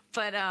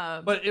 But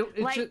it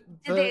like just,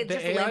 did they the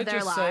just AI live their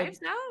just lives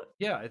said, out?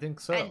 yeah, I think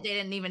so. And they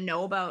didn't even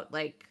know about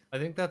like I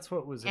think that's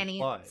what was any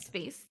implied.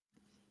 space?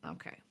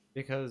 Okay.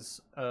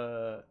 Because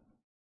the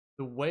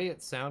way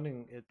it's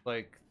sounding, it's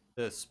like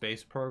the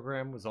space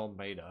program was all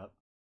made up.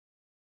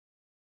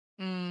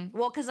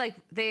 Well, because like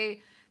the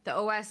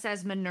OS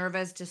says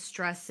Minerva's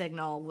distress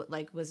signal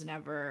like was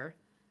never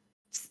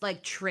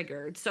like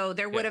triggered, so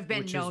there would have been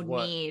which no is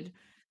what need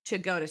to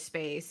go to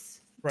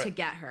space to right.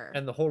 get her.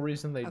 And the whole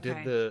reason they did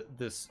Okay.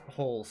 this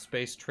whole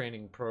space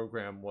training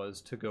program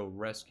was to go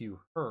rescue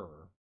her.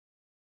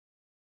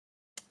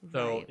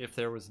 So Right. if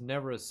there was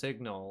never a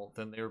signal,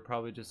 then they were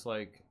probably just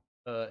like,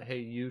 hey,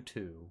 you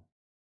two,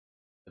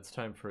 it's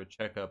time for a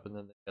checkup, and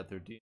then they got their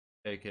DNA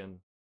taken.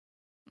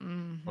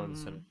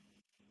 Mm-hmm.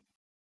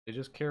 They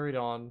just carried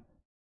on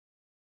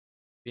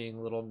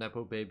being little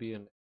Nepo baby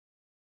and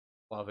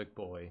Slavic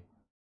boy.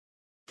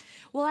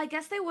 Well, I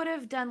guess they would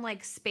have done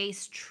like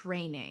space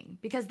training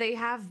because they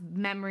have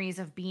memories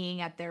of being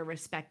at their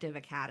respective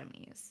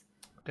academies.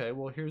 Okay,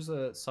 well, here's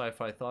a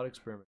sci-fi thought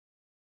experiment.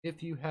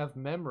 If you have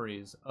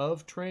memories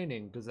of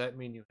training, does that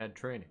mean you had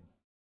training?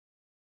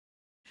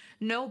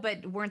 No,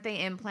 but weren't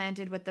they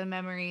implanted with the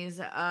memories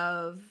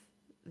of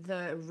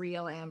the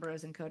real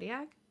Ambrose and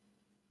Kodiak?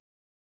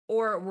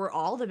 Or were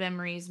all the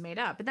memories made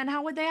up? But then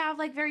how would they have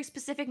like very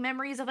specific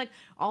memories of like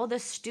all the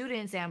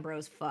students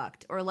Ambrose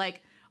fucked or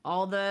like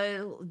all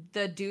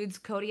the dudes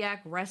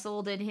Kodiak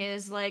wrestled in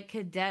his like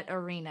cadet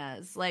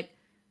arenas. Like,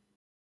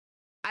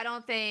 I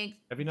don't think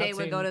Have you they not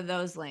would go seen to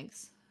those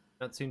lengths.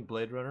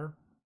 Blade Runner?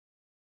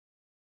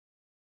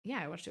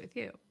 Yeah, I watched it with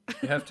you.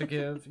 You have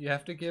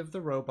to give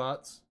the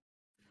robots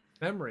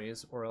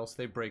memories or else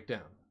they break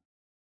down.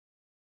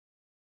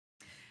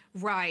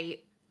 Right.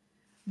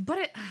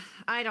 But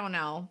I don't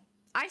know.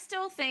 I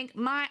still think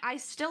I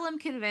still am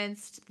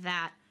convinced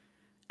that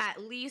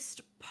at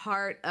least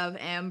part of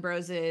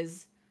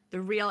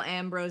the real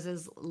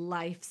Ambrose's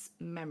life's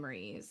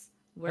memories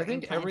were I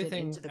think implanted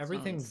into the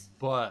everything clones.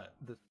 but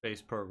the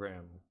space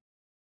program.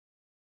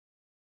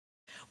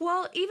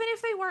 Well, even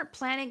if they weren't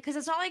planning, because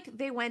it's not like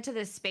they went to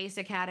the Space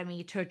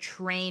Academy to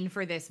train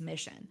for this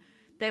mission.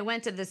 They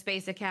went to the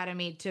Space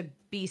Academy to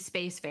be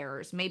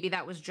spacefarers. Maybe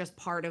that was just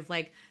part of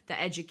like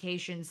the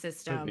education Could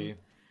system be.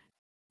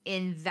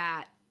 in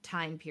that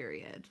time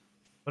period.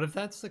 But if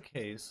that's the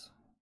case,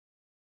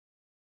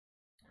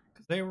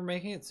 because they were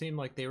making it seem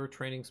like they were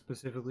training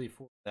specifically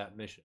for that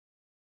mission.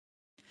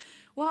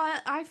 Well,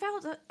 I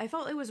felt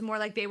it was more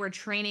like they were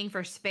training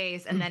for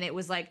space, and then it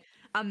was like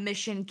a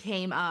mission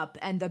came up,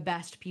 and the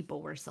best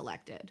people were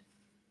selected.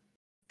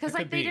 Because That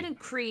could like be. they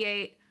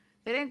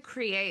didn't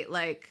create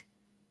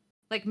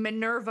like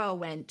Minerva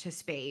went to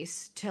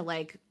space to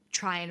like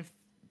try and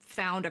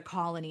found a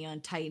colony on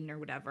Titan or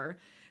whatever.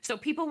 So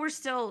people were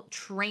still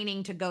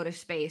training to go to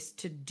space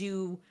to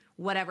do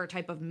whatever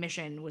type of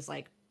mission was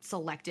like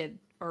selected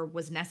or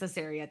was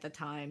necessary at the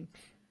time.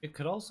 It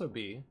could also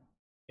be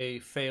a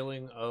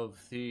failing of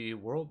the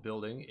world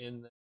building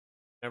in that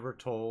never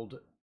told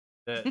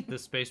that the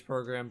space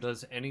program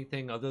does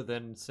anything other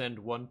than send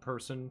one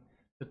person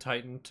to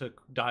Titan to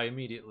die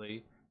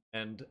immediately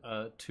and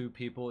two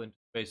people into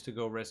space to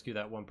go rescue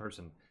that one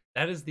person.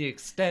 That is the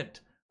extent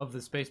of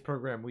the space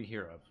program we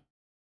hear of.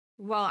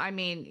 Well, I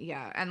mean,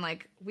 yeah, and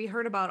like we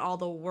heard about all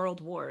the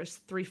world wars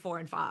 3, 4,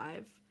 and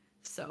 5.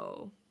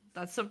 So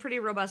that's some pretty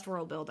robust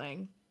world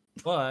building.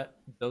 But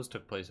those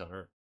took place on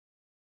Earth,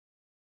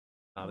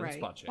 not in Right.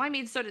 spot Well, I change.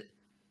 mean, so did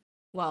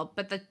well,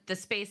 but the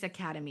Space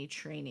Academy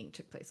training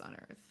took place on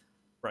Earth.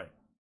 Right.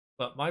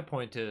 But my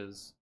point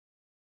is,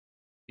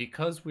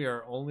 because we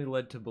are only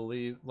led to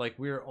believe, like,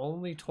 we are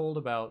only told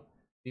about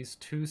these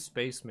two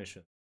space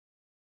missions,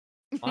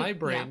 my Yeah.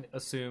 brain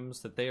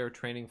assumes that they are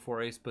training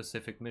for a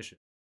specific mission,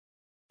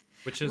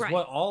 which is Right.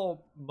 what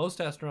most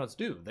astronauts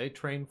do. They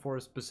train for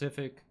a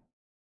specific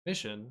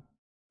mission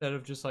instead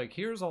of just like,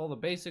 here's all the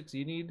basics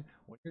you need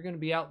when you're going to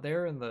be out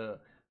there in the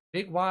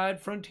big wide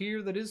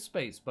frontier that is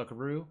space,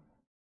 buckaroo.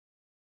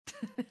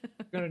 You're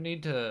going to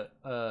need to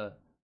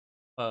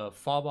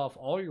fob off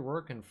all your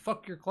work and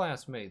fuck your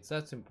classmates.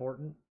 That's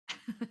important.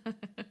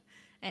 But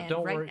And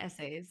don't write worry,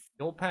 essays.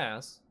 you'll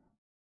pass.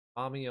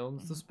 Mommy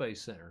owns the Mhm.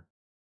 Space Center.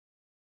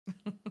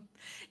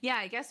 Yeah,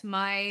 I guess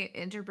my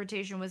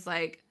interpretation was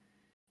like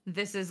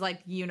this is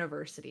like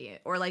university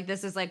or like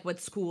this is like what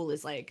school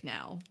is like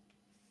now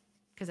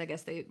because I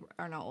guess they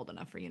are not old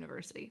enough for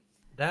university.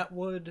 That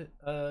would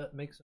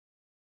make sense.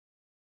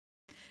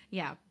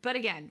 Yeah, but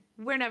again,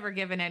 we're never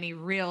given any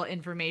real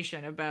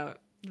information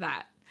about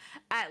that.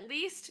 At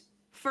least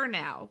for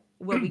now.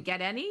 Will we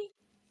get any?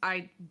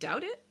 I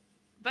doubt it,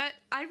 but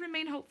I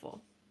remain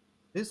hopeful.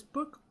 This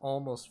book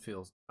almost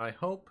feels. I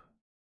hope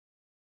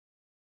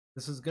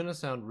this is gonna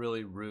sound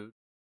really rude,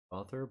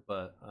 author,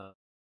 but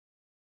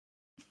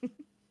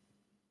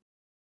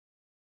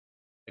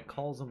it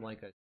calls him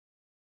like a.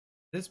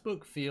 This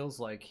book feels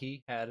like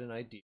he had an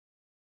idea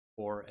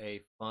for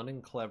a fun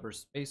and clever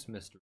space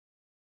mystery,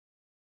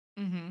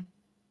 Mhm.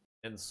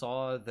 and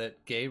saw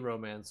that gay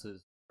romance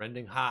is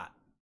trending hot,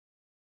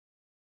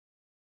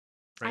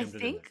 I crammed it in there.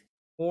 think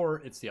Or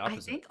it's the I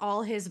opposite. think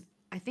all his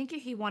I think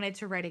he wanted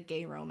to write a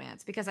gay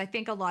romance because I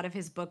think a lot of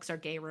his books are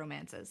gay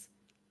romances.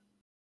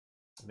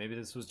 Maybe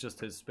this was just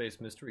his space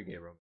mystery gay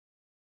romance.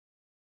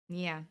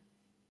 Yeah.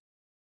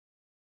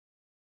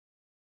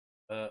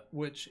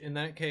 Which, in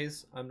that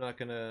case, I'm not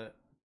gonna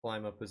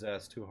climb up his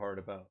ass too hard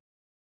about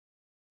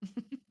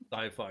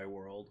sci-fi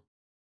world.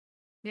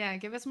 Yeah,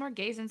 give us more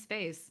gays in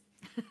space.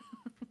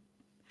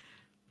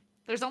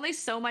 There's only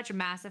so much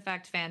Mass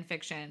Effect fan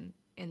fiction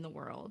in the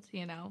world,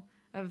 you know?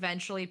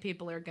 Eventually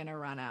people are going to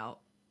run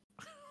out.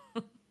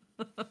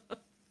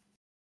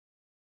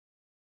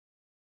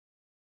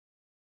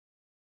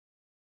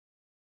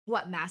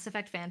 What, Mass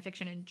Effect fan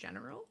fiction in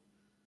general?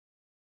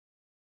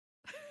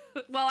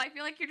 Well, I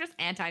feel like you're just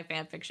anti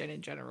fan fiction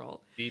in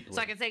general. So I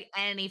Deeply. can say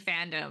any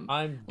fandom.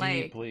 I'm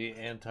Like deeply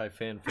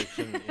anti-fan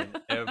fiction in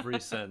every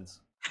sense.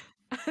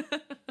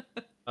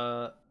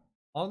 Uh,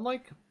 on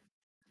like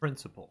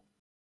principle,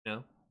 you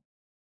know?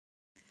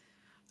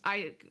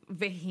 I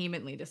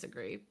vehemently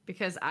disagree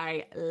because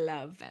I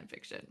love fan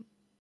fiction.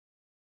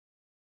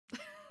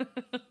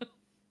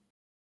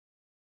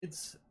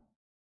 It's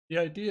the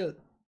idea.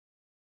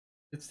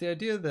 It's the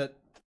idea that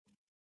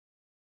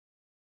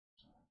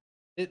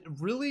it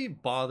really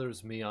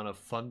bothers me on a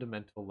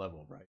fundamental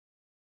level, right?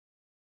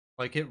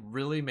 Like it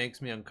really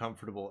makes me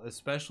uncomfortable,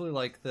 especially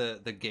like the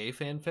gay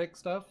fanfic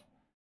stuff,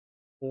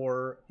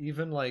 or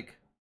even like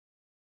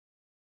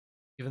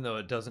even though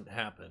it doesn't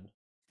happen.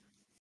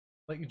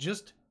 Like,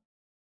 just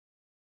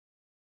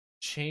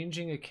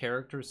changing a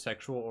character's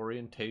sexual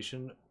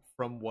orientation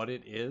from what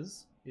it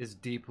is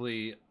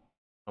deeply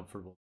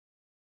comfortable.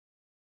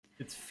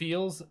 It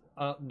feels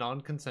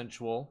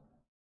non-consensual.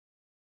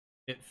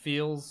 It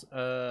feels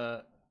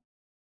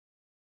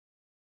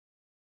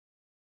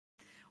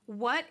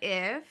What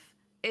if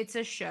it's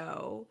a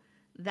show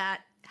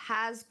that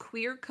has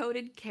queer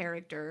coded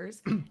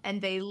characters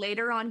and they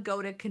later on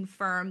go to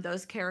confirm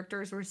those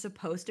characters were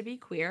supposed to be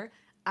queer,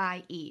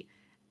 i.e.,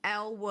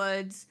 Elle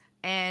Woods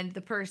and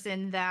the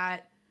person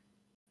that,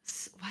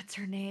 what's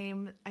her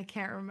name? I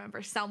can't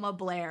remember. Selma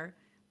Blair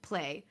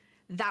play.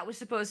 That was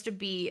supposed to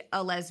be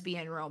a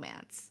lesbian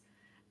romance.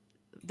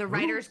 The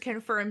writers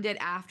confirmed it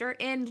after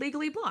in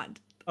Legally Blonde.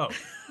 Oh.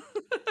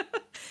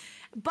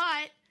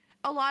 But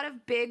a lot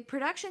of big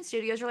production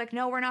studios are like,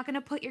 no, we're not going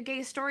to put your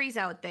gay stories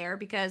out there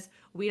because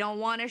we don't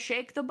want to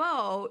shake the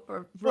boat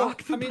or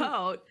rock the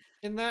boat.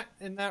 In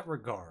that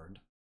regard,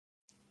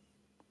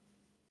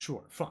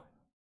 sure, fine.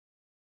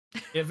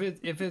 If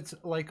it's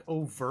like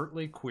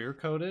overtly queer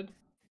coded,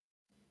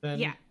 then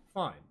yeah,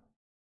 fine.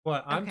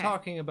 But I'm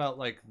talking about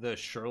like the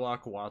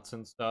Sherlock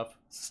Watson stuff.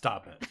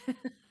 Stop it.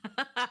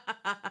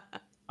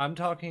 I'm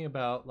talking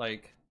about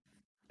like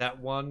that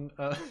one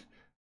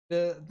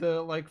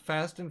the like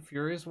Fast and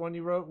Furious one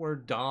you wrote where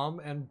Dom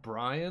and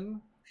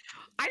Brian.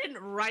 I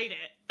didn't write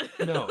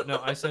it.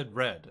 No, I said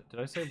Red. Did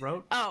I say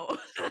wrote? Oh,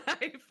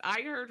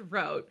 I heard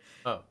wrote.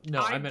 Oh no,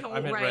 I meant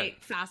write Red.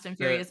 Fast and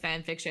Furious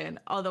fan fiction.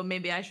 Although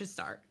maybe I should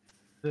start.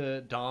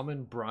 The Dom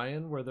and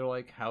Brian where they're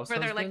like house where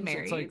husbands. They're like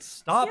married. It's like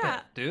stop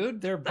it,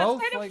 dude. They're That's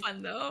both kind like of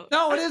fun though.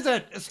 No, it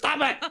isn't. Stop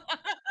it.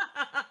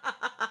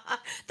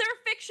 They're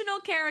fictional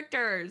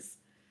characters.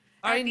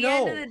 I At the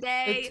know. end of the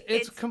day,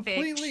 it's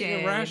completely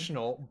fiction.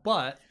 irrational,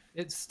 but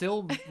it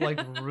still like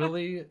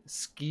really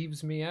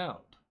skeeves me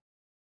out.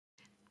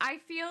 I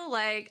feel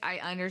like I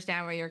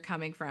understand where you're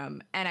coming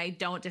from, and I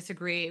don't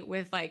disagree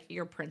with like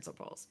your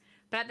principles.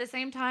 But at the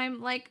same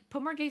time, like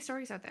put more gay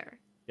stories out there.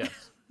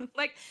 Yes.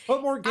 Like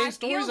put more gay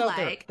stories out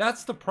there.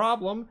 That's the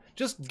problem.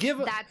 Just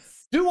do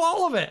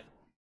all of it.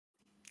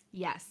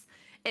 Yes.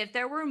 If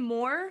there were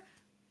more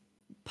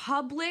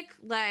public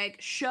like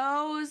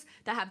shows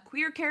that have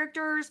queer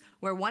characters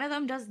where one of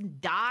them doesn't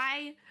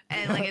die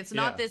and like it's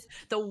not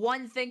the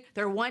one thing,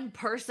 their one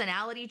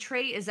personality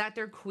trait is that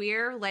they're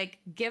queer, like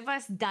give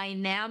us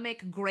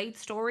dynamic great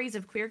stories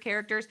of queer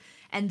characters,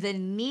 and the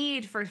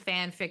need for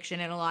fan fiction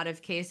in a lot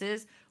of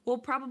cases will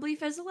probably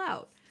fizzle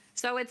out.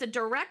 So it's a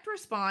direct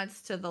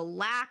response to the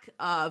lack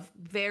of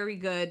very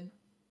good,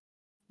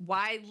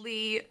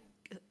 widely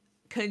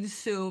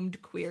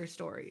consumed queer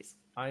stories.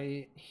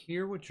 I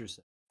hear what you're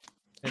saying,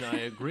 and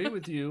I agree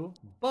with you,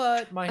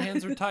 but my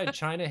hands are tied.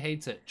 China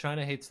hates it.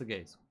 China hates the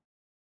gays.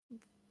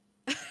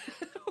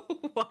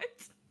 What?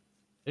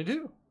 They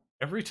do.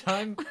 Every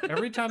time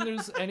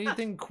there's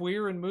anything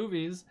queer in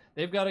movies,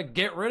 they've got to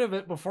get rid of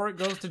it before it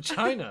goes to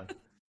China.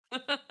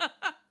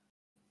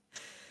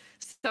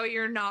 So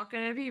you're not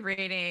going to be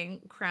reading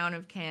Crown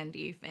of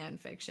Candy fan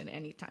fiction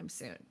anytime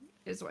soon,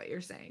 is what you're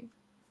saying.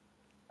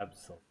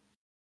 Absolutely.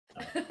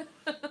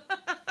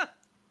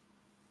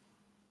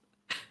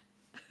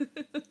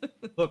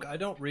 Look, I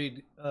don't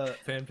read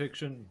fan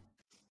fiction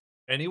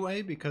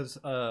anyway because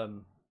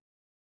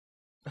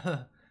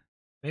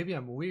maybe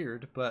I'm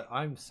weird, but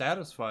I'm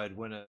satisfied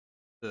when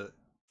the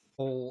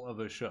whole of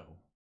a show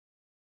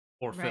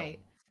or film.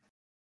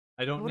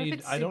 I don't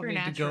need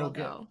to go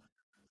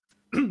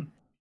get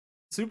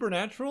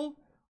Supernatural.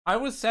 I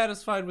was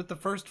satisfied with the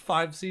first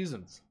 5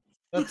 seasons.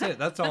 That's it.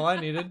 That's all I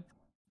needed.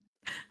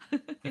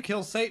 You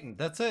kill Satan.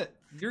 That's it.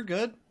 You're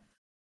good.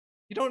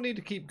 You don't need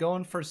to keep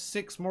going for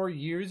 6 more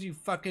years, you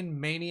fucking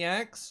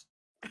maniacs.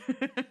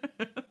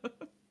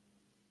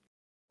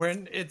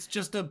 When it's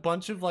just a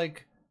bunch of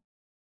like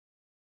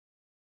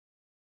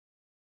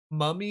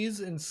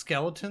mummies and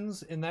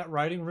skeletons in that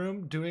writing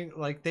room doing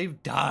like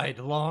they've died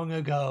long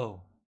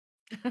ago.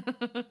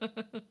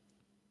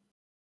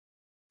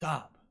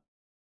 Stop.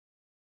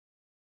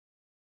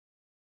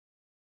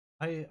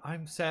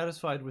 I'm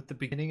satisfied with the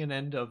beginning and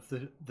end of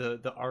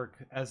the arc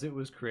as it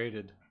was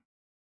created.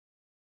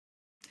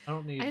 I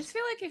don't need. I just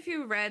feel like if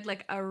you read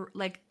like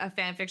a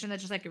fan fiction that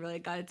just like really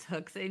got its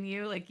hooks in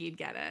you, like you'd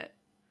get it.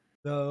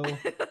 No.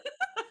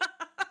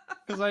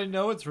 Because I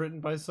know it's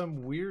written by some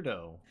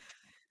weirdo.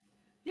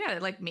 Yeah,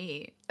 like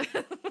me.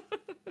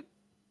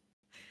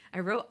 I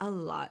wrote a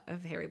lot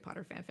of Harry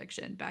Potter fan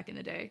fiction back in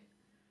the day.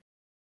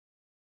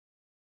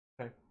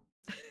 Okay.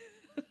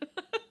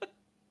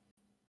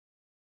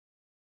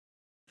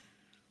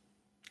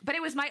 But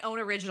it was my own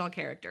original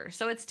character.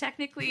 So it's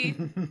technically,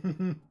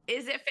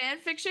 is it fan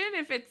fiction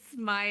if it's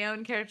my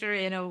own character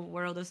in a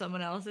world of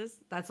someone else's?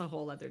 That's a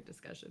whole other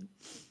discussion.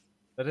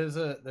 That is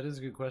a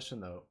good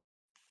question though.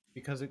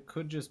 Because it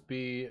could just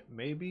be,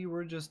 maybe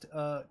we're just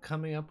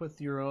coming up with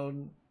your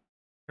own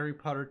Harry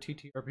Potter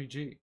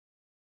TTRPG.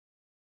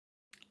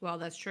 Well,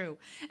 that's true.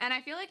 And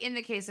I feel like in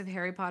the case of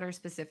Harry Potter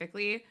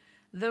specifically,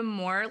 the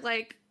more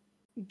like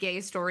gay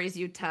stories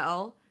you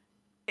tell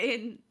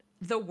in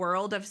the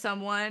world of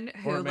someone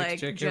Or who it makes like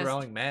J.K. just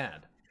Rowling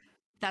mad.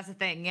 that's the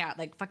thing, yeah,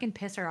 like fucking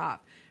piss her off.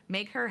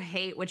 Make her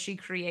hate what she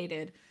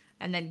created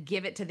and then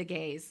give it to the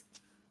gays.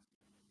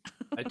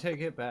 I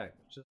take it back.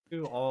 Just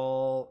do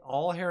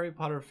all Harry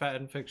Potter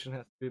fan fiction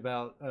has to be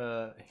about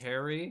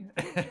Harry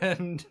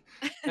and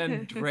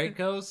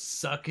Draco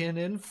sucking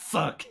and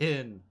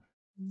fucking.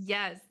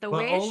 Yes, the But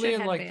way it only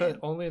should in have been.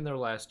 only in their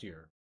last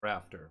year or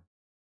after.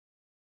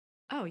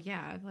 Oh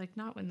yeah, like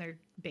not when they're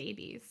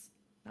babies,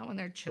 not when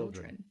they're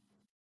children.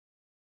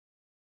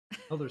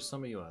 Oh, there's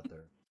some of you out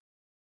there.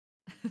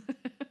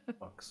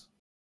 Fucks.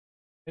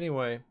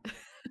 Anyway,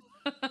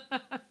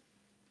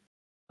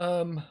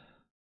 um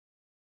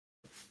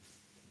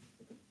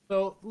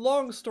so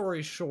long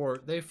story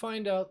short, they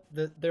find out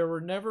that there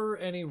were never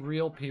any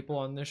real people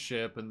on this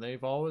ship and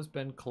they've always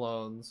been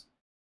clones.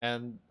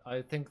 And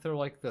I think they're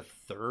like the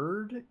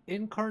third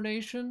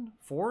incarnation?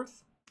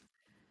 Fourth?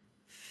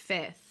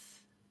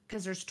 Fifth,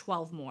 because there's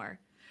 12 more.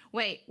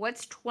 Wait,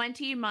 what's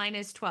 20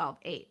 minus 12?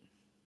 8.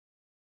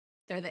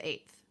 They're the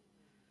eighth.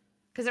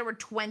 Because there were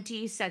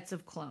 20 sets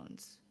of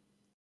clones.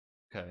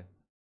 Okay.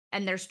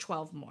 And there's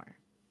 12 more.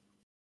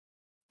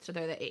 So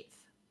they're the eighth.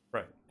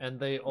 Right. And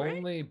they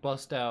only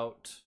bust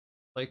out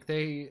like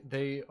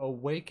they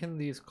awaken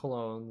these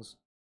clones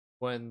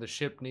when the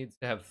ship needs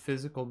to have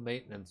physical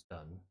maintenance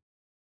done.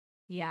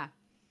 Yeah.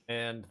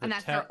 And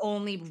that's their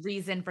only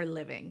reason for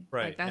living.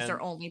 Right. Like that's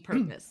their only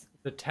purpose.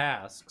 The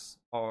tasks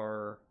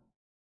are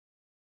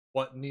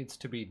what needs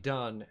to be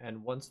done,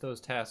 and once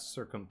those tasks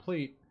are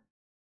complete,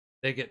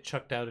 they get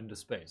chucked out into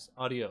space.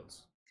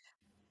 Adios.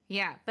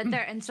 Yeah, but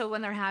so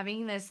when they're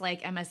having this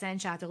like MSN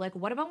chat, they're like,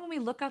 what about when we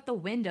look out the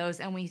windows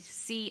and we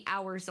see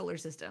our solar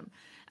system?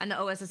 And the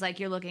OS is like,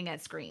 you're looking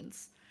at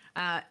screens.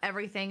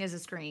 Everything is a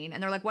screen.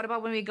 And they're like, what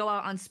about when we go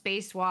out on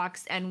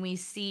spacewalks and we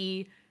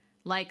see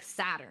like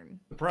Saturn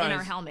Surprise. In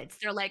our helmets?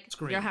 They're like,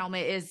 screen. Your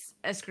helmet is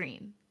a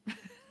screen.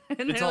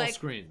 And it's all like,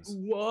 screens.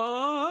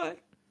 What?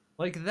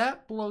 Like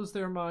that blows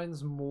their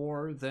minds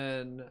more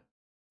than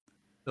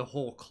the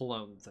whole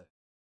clone thing.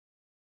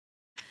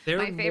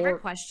 My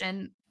favorite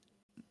question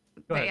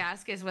they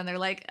ask is when they're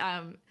like,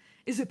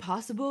 is it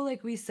possible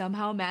like we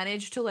somehow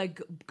managed to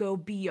like go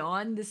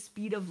beyond the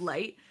speed of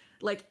light,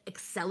 like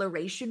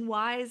acceleration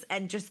wise,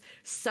 and just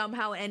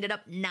somehow ended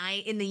up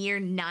in the year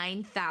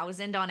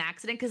 9,000 on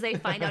accident because they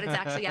find out it's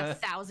actually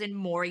 1,000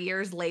 more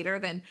years later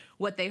than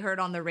what they heard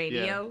on the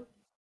radio.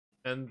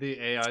 Yeah. And the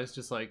AI is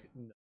just like,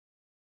 no,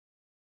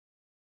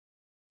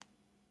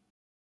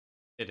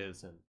 it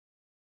isn't.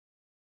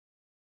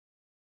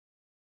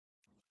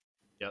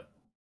 Yep.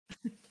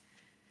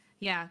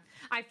 Yeah,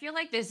 I feel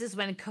like this is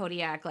when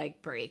Kodiak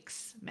like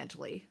breaks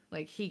mentally.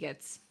 Like he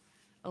gets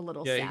a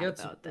little sad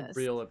about this.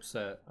 Real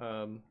upset.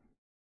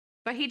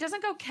 But he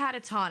doesn't go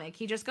catatonic.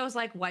 He just goes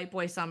like white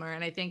boy summer,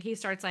 and I think he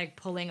starts like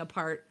pulling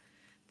apart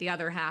the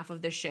other half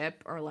of the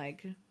ship, or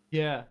like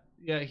yeah,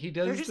 he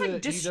does. They're just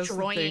like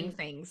destroying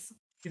things.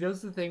 He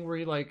does the thing where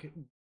he like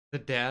the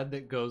dad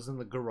that goes in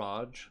the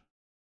garage.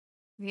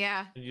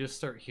 Yeah, and you just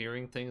start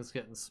hearing things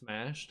getting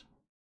smashed.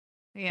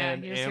 Yeah,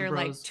 and you just hear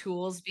like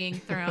tools being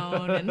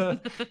thrown, and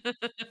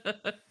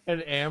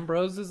and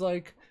Ambrose is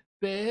like,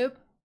 "Babe,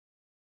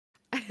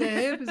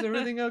 is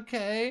everything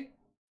okay?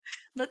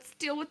 Let's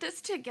deal with this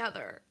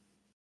together.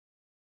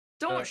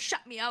 Don't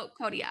shut me out,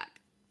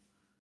 Kodiak."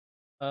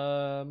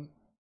 At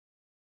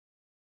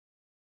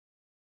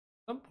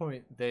some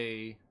point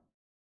they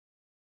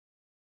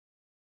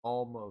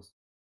almost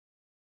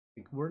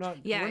we're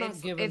not given it's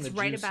the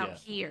right juice about yet.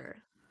 Here.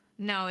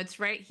 No, it's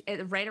right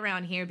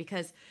around here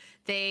because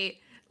they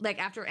like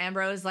after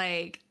Ambrose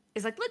like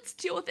is like, let's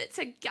deal with it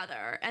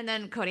together, and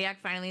then Kodiak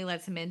finally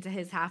lets him into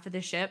his half of the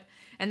ship,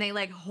 and they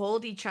like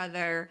hold each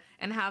other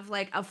and have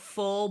like a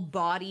full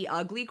body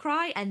ugly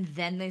cry, and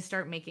then they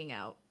start making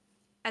out,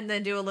 and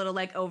then do a little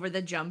like over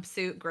the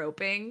jumpsuit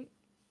groping.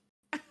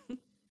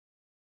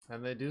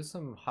 And they do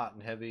some hot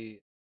and heavy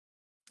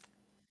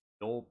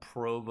old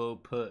Provo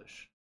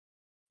push.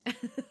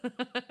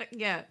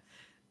 Yeah.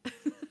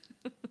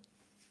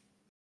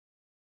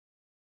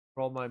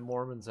 For all my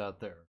Mormons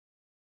out there.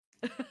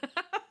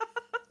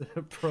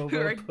 Provo who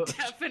are push.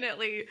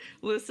 Definitely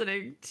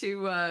listening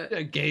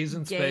to gays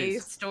in gay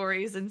space.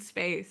 Stories in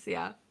space,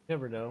 yeah.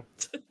 Never know.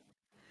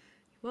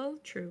 Well,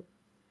 true.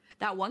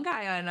 That one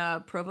guy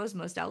on Provo's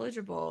Most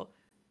Eligible,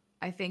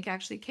 I think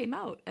actually came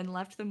out and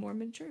left the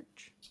Mormon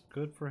church.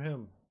 Good for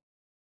him.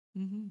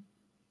 Mm-hmm.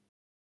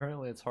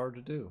 Apparently it's hard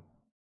to do.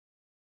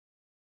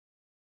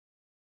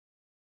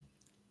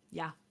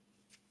 Yeah.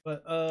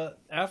 But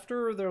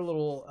after their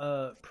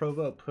little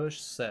Provo push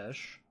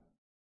sesh,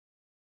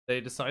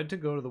 they decide to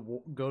go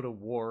to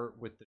war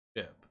with the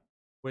ship,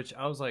 which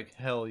I was like,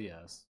 hell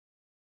yes.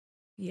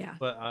 Yeah.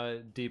 But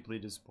I'm deeply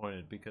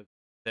disappointed because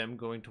them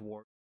going to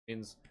war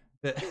means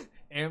that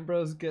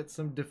Ambrose gets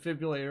some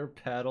defibrillator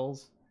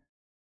paddles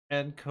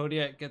and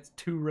Kodiak gets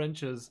 2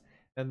 wrenches,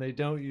 and they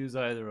don't use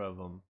either of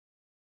them.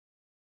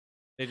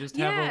 They just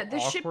have the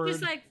ship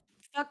just like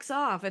fucks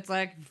off. It's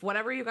like,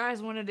 whatever you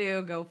guys want to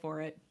do, go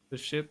for it. The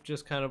ship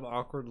just kind of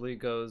awkwardly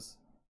goes,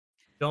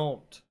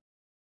 don't.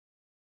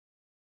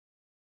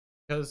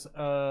 Because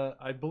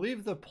I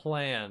believe the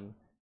plan,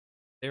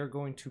 they're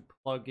going to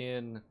plug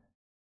in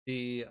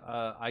the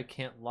I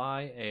Can't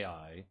Lie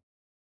AI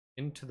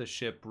into the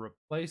ship,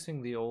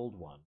 replacing the old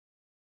one.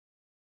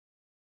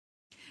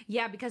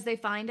 Yeah, because they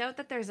find out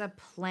that there's a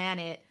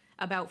planet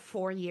about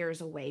 4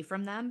 years away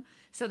from them.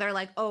 So they're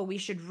like, oh, we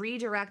should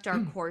redirect our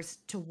course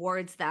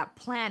towards that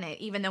planet,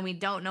 even though we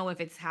don't know if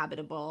it's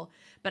habitable,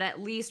 but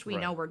at least we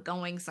know Right. we're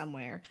going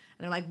somewhere. And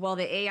they're like, well,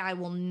 the AI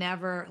will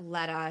never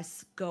let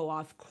us go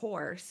off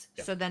course.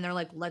 Yeah. So then they're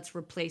like, let's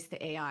replace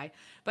the AI.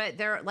 But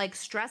they're like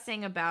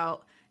stressing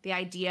about the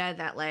idea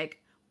that,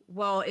 like,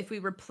 well, if we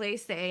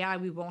replace the AI,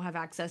 we won't have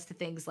access to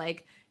things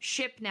like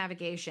ship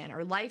navigation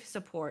or life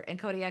support. And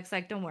Kodiak's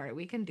like, don't worry,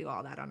 we can do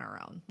all that on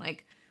our own.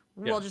 Like,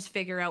 Yeah. we'll just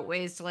figure out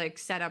ways to like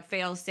set up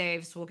fail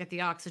safes. We'll get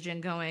the oxygen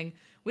going.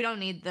 We don't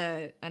need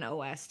an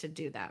OS to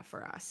do that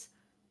for us.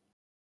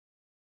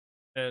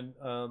 And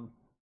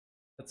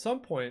at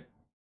some point,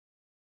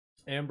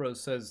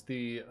 Ambrose says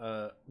the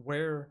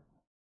where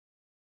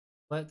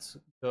let's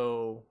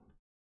go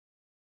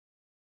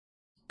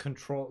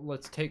control.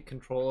 Let's take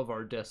control of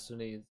our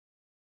destinies.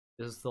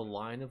 Is the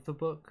line of the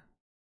book.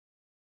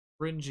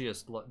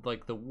 Cringiest,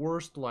 like the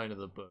worst line of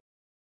the book,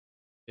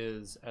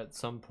 is at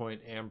some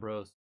point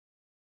Ambrose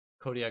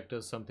Kodiak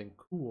does something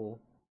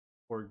cool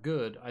or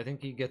good. I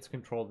think he gets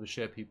control of the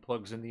ship. He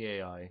plugs in the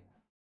AI.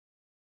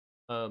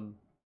 And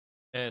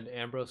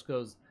Ambrose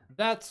goes,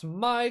 "That's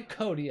my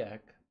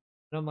Kodiak,"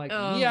 and I'm like,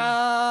 Oh,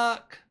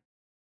 "Yuck!"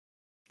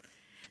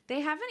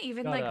 they haven't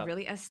even Shut like up.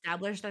 really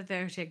established that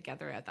they're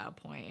together at that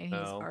point, and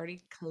he's No.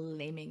 already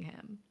claiming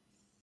him.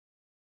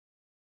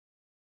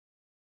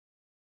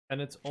 And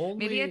it's Maybe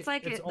only it's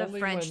like it's the only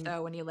French when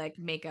though, when you like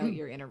make out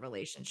your inner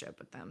relationship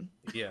with them.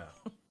 yeah.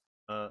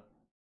 Uh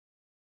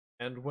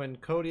and when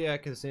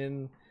Kodiak is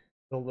in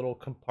the little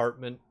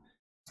compartment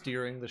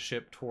steering the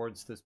ship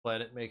towards this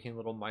planet, making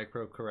little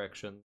micro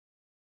corrections,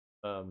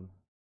 um,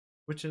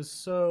 which is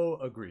so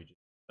egregious,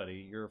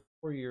 buddy. You're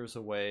 4 years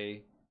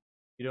away.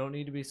 You don't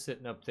need to be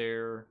sitting up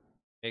there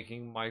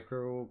making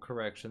micro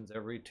corrections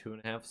every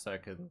 2.5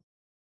 seconds.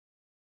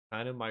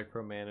 Kind of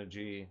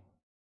micromanagey.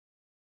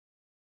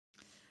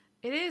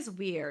 It is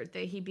weird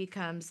that he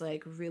becomes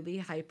like really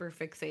hyper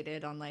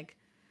fixated on like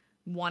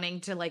wanting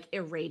to like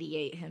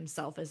irradiate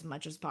himself as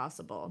much as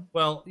possible.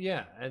 Well,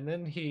 yeah, and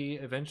then he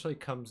eventually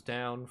comes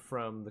down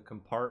from the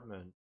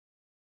compartment,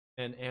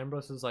 and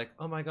Ambrose is like,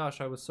 "Oh my gosh,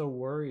 I was so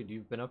worried.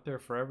 You've been up there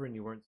forever and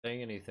you weren't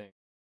saying anything."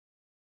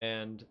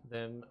 And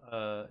then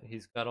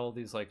he's got all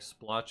these like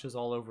splotches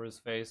all over his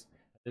face.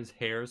 His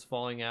hair's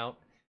falling out,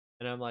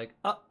 and I'm like,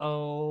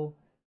 "Uh-oh,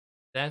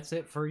 that's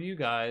it for you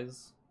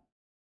guys."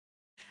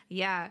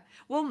 Yeah.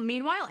 Well,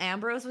 meanwhile,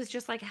 Ambrose was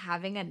just like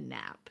having a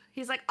nap.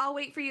 He's like, I'll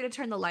wait for you to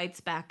turn the lights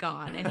back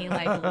on. And he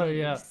like Yeah,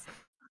 leaves.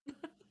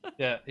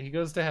 yeah. He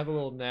goes to have a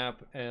little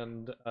nap,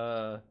 and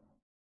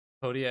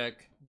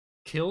Kodiak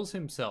kills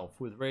himself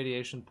with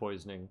radiation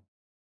poisoning.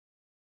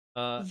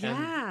 And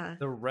Yeah.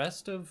 the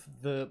rest of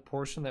the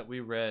portion that we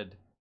read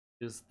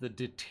is the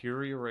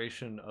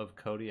deterioration of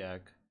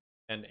Kodiak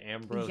and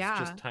Ambrose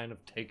just Yeah. kind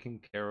of taking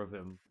care of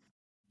him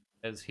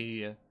as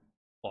he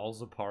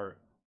falls apart.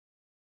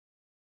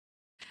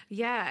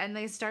 Yeah. And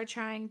they start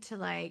trying to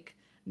like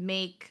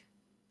make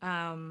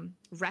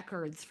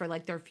records for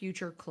like their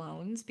future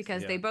clones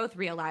because Yeah. they both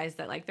realize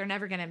that like they're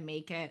never gonna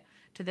make it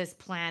to this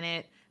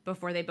planet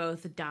before they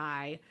both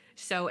die.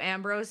 So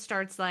Ambrose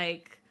starts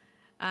like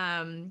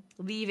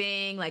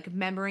leaving like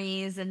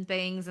memories and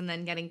things, and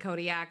then getting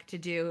Kodiak to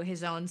do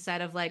his own set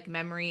of like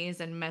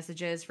memories and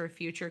messages for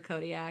future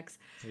Kodiaks.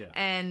 Yeah.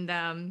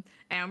 And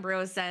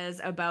Ambrose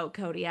says about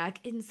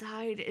Kodiak,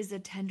 inside is a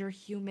tender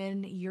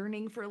human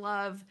yearning for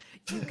love.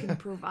 You can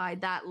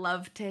provide that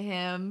love to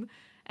him.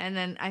 And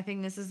then I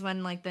think this is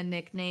when like the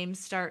nicknames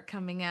start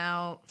coming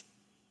out.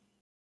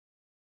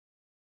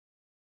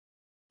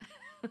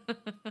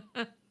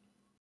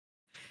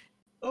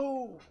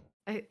 Oh,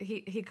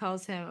 He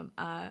calls him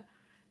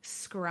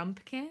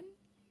Scrumpkin.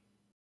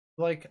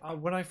 like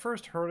when I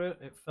first heard it,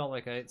 it felt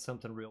like I ate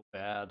something real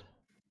bad.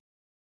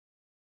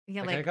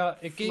 Yeah, Like I like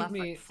got it gave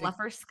me it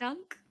fluffer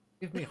skunk.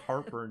 gave me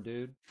heartburn,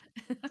 dude.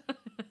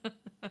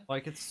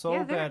 Like it's so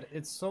Yeah, they're bad.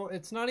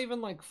 It's not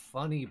even like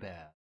funny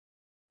bad.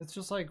 It's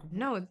just like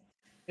no,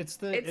 it's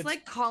it's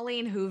like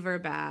Colleen Hoover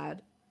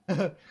bad.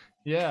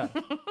 yeah.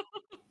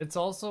 It's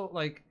also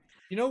like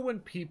when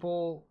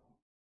people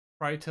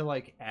try to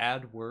like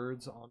add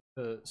words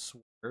onto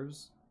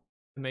swears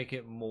to make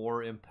it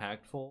more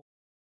impactful.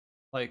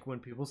 Like when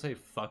people say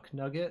fuck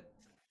nugget.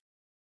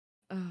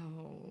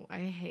 Oh, I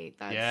hate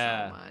that so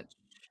Yeah. much.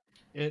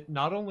 It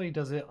not only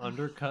does it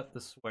undercut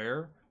the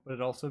swear, but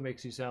it also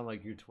makes you sound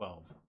like you're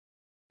 12.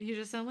 You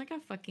just sound like a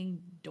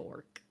fucking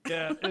dork.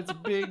 Yeah, it's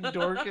big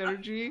dork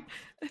energy.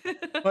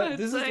 But It's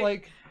this is like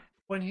like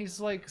when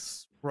he's like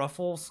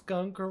Scruffle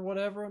Skunk or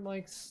whatever. I'm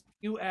like,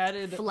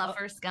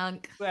 fluffer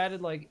skunk. you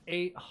added like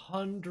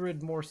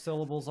 800 more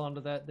syllables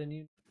onto that than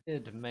you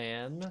did,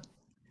 man.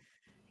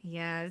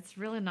 Yeah, it's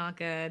really not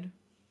good.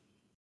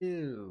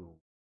 Ew.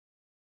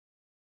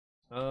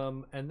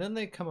 And then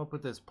they come up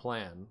with this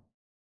plan.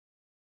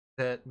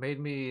 that made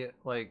me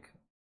like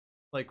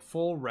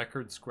full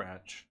record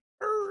scratch.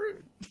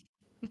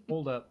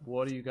 Hold up,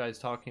 what are you guys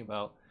talking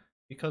about?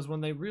 Because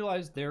when they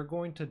realize they're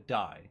going to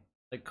die,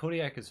 like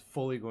Kodiak is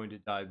fully going to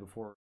die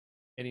before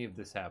any of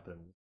this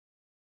happens,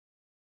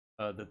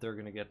 that they're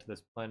going to get to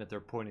this planet they're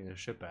pointing the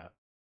ship at.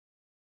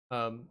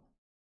 Um,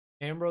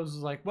 Ambrose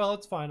is like, well,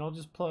 it's fine. I'll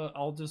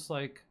just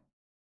like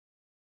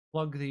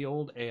plug the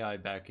old AI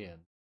back in.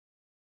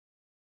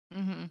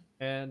 Mm-hmm.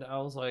 And I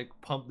was like,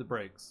 pump the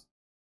brakes.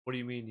 What do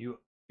you mean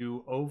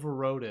you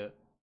overrode it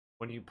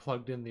when you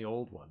plugged in the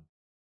old one?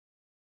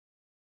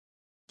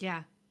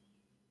 Yeah.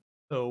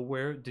 So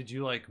where did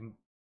you like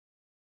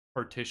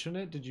partition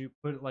it? Did you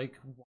put like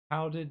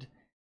how did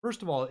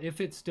first of all,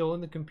 if it's still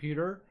in the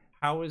computer,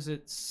 how is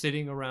it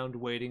sitting around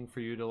waiting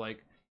for you to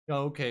like,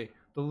 oh, okay,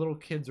 the little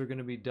kids are going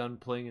to be done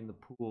playing in the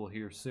pool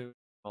here soon.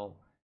 I'll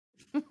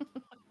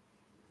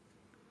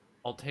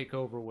I'll take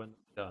over when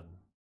they're done.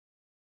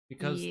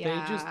 Because they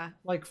just Yeah.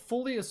 like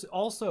fully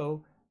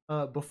also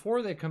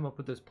before they come up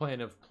with this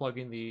plan of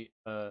plugging the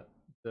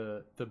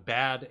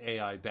bad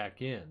AI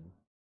back in,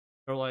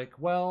 they're like,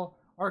 well,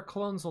 our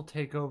clones will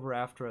take over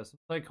after us.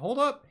 It's like, hold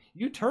up,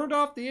 you turned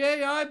off the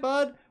AI,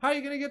 bud. How are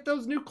you gonna get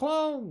those new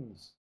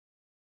clones?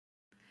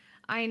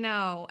 I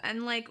know.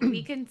 And like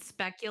we can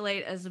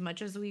speculate as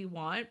much as we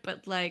want,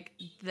 but like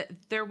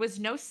there was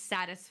no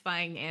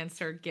satisfying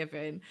answer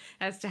given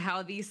as to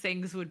how these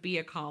things would be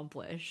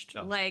accomplished.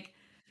 No. Like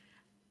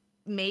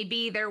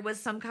maybe there was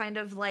some kind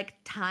of like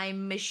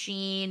time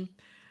machine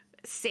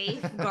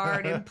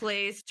safeguard in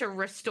place to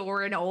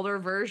restore an older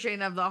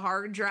version of the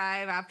hard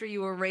drive after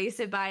you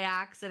erase it by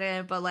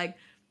accident, but like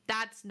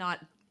that's not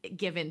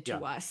given Yeah.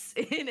 to us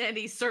in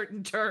any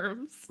certain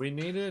terms. We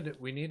needed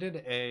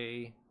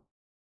a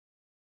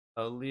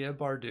Leah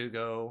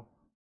Bardugo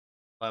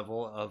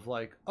level of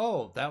like,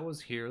 oh, that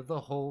was here the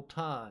whole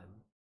time.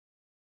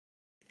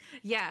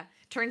 Yeah,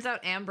 turns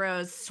out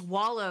Ambrose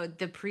swallowed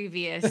the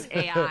previous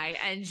AI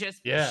and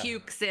just Yeah,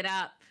 pukes it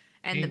up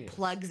and then genius.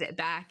 plugs it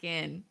back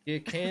in You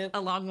can't.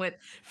 along with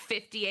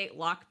 58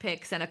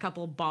 lockpicks and a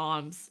couple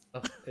bombs.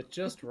 It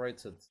just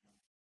writes it.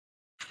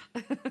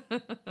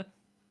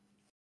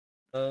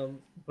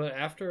 But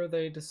after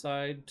they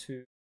decide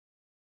to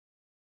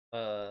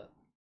uh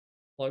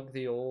plug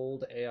the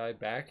old AI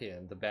back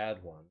in, the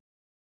bad one,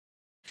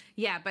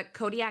 Yeah, but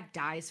Kodiak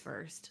dies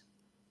first,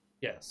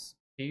 yes,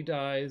 he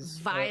dies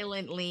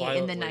violently in the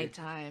violently,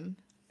 nighttime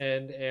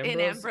and in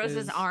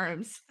Ambrose's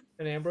arms.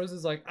 Ambrose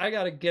is like, I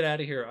gotta get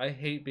out of here. I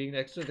hate being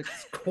next to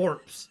this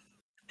corpse.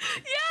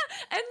 Yeah,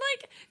 and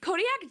like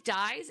Kodiak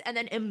dies, and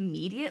then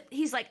immediately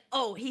he's like,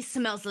 "Oh, he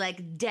smells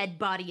like dead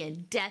body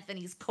and death, and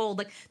he's cold."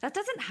 Like that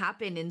doesn't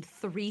happen in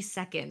 3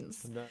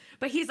 seconds. No.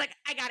 But he's like,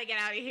 "I gotta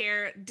get out of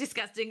here.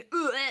 Disgusting.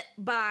 Ugh,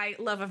 bye,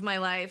 love of my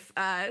life.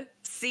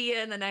 See you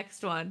in the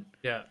next one."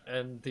 Yeah,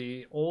 and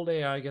the old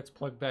AI gets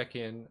plugged back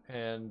in,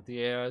 and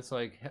the AI is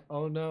like,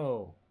 oh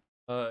no,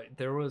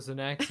 there was an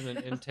accident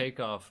in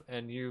takeoff,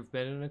 and you've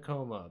been in a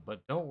coma,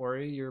 but don't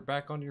worry, you're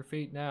back on your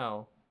feet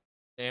now.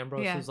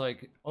 Ambrose Yeah, is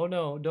like, oh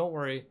no, don't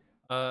worry,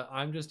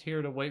 I'm just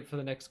here to wait for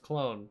the next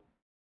clone.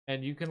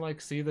 And you can like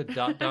see the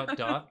dot dot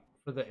dot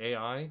for the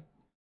AI.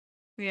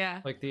 yeah.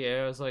 Like the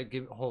AI is like,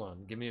 hold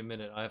on, give me a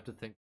minute, I have to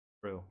think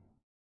through.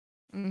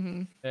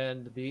 Mm-hmm.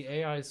 And the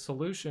AI's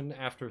solution,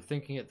 after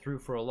thinking it through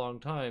for a long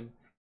time,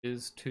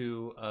 is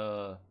to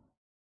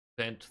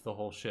vent the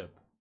whole ship.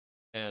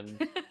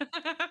 And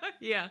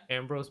Yeah,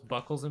 Ambrose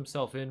buckles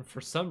himself in for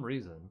some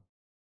reason.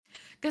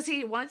 because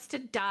he wants to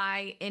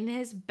die in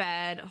his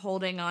bed,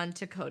 holding on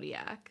to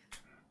Kodiak.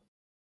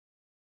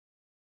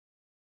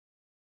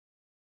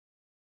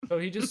 So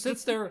he just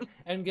sits there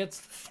and gets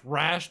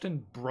thrashed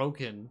and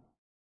broken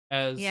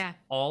as Yeah.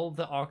 all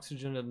the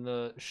oxygen in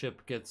the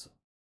ship gets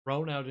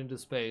thrown out into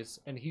space,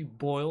 and he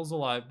boils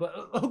alive. But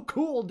oh,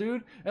 cool,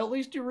 dude! At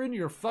least you're in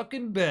your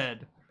fucking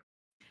bed.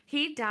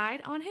 He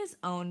died on his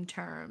own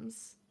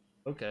terms.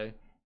 Okay.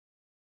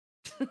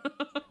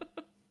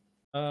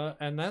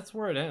 And that's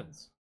where it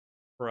ends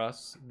for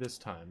us this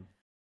time.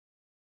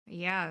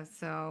 Yeah,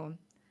 so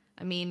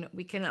I mean,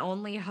 we can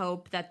only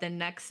hope that the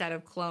next set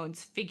of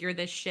clones figure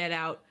this shit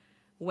out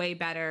way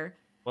better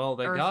Well,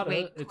 they or way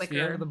gotta. It's the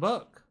end of the quicker.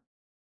 book.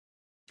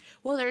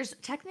 Well, there's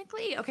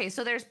technically okay,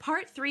 so there's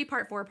part 3,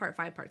 part 4, part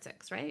 5, part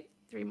 6, right?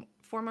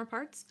 4 more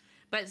parts.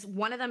 But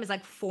one of them is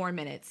like 4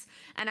 minutes.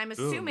 And I'm Boom,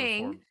 the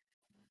assuming form.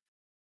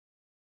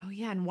 oh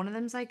yeah, and one of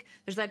them's like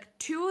there's like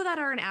 2 that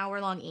are an hour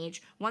long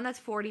each, one that's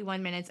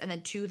 41 minutes, and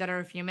then 2 that are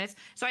a few minutes.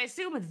 So I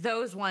assume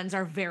those ones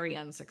are very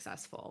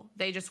unsuccessful.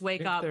 They just I wake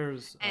think up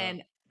there's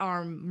and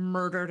are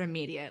murdered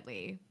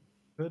immediately.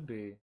 could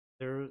be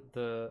there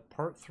the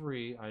part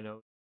 3. I know.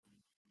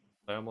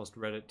 I almost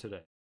read it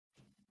today.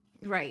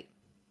 Right.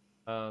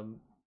 Um,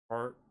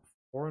 part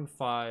 4 and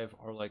 5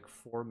 are like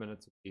 4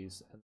 minutes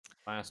apiece, and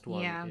the last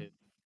one Yeah. is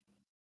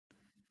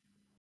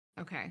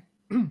Okay.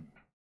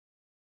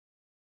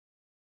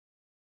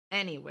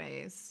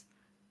 Anyways,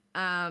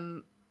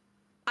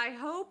 I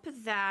hope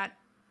that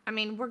I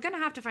mean, we're going to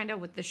have to find out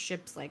what the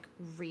ship's like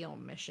real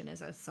mission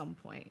is at some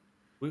point.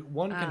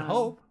 one can Um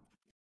hope.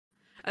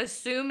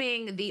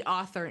 assuming the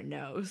author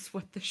knows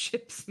what the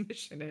ship's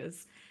mission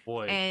is.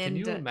 Boy, can And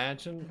you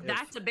imagine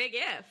that's a big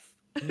if.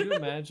 can you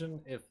imagine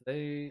if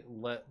they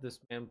let this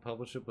man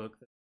publish a book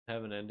that didn't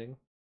have an ending?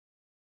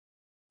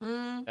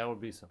 Mm, That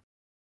would be something.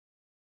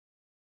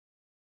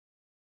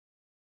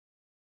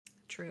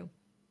 true.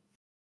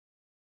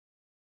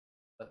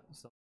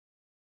 Something.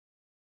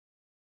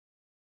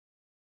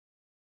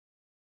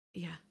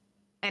 Yeah.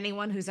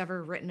 Anyone who's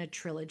ever written a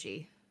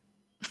trilogy.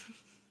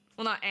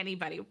 Well, not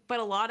anybody,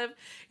 but a lot of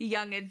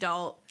young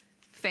adult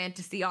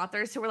fantasy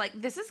authors who were like,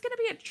 this is going to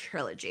be a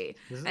trilogy.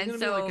 This is And gonna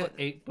be so, like an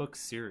 8-book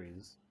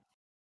series.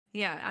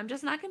 yeah, I'm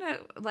just not going to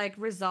like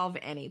resolve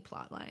any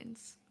plot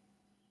lines.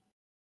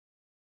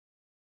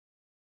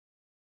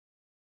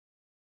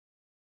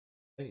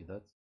 Hey,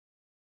 that's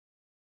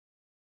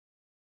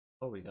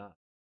all we got.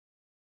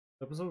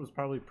 The episode was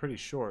probably pretty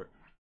short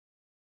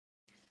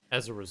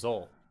as a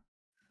result.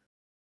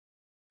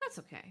 That's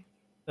okay.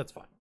 That's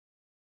fine.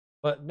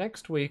 But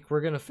next week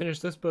we're gonna finish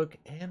this book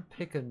and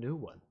pick a new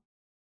one.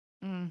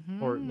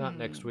 Mm-hmm. Or not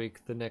next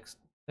week, the next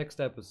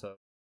episode.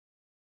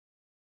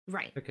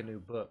 Right. Pick a new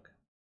book.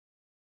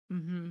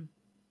 Mm-hmm.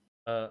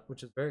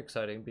 Which is very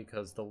exciting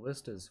because the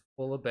list is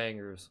full of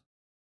bangers.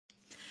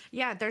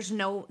 Yeah, there's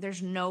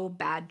no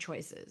bad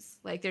choices.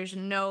 Like there's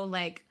no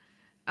like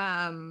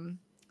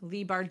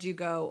Lee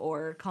Bardugo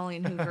or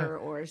Colleen Hoover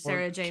or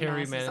Sarah J.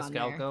 Carrie Maas is on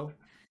there. Maniscalco.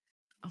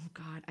 Oh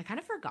god, I kind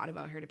of forgot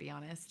about her, to be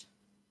honest.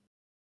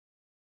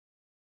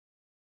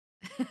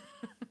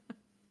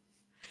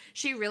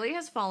 She really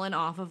has fallen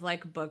off of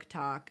like book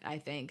talk, I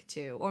think,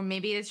 too. Or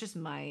maybe it's just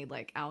my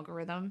like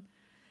algorithm.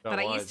 But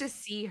I used to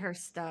see her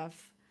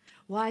stuff.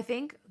 Well, I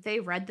think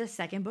they read the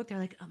second book. They're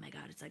like, "Oh my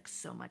god, it's like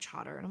so much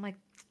hotter." And I'm like,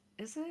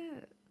 "Is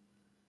it?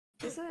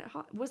 Is it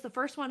hot? Was the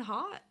first one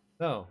hot?"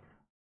 No.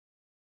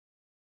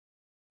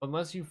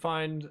 Unless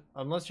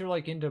you're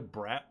like into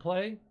brat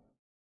play.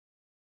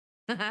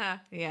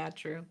 Yeah,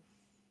 true.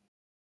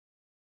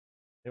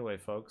 Anyway,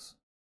 folks.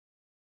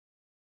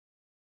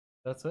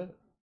 That's it.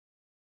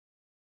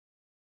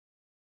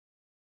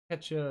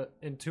 Catch you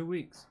in 2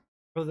 weeks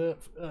for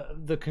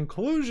the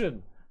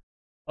conclusion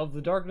of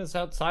The Darkness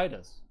Outside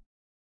Us.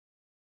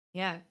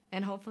 Yeah,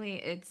 and hopefully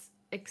it's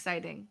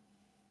exciting.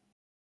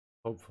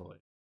 Hopefully.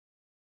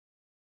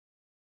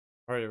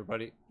 All right,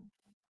 everybody.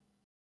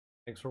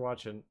 Thanks for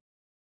watching.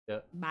 Yeah.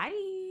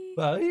 Bye.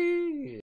 Bye.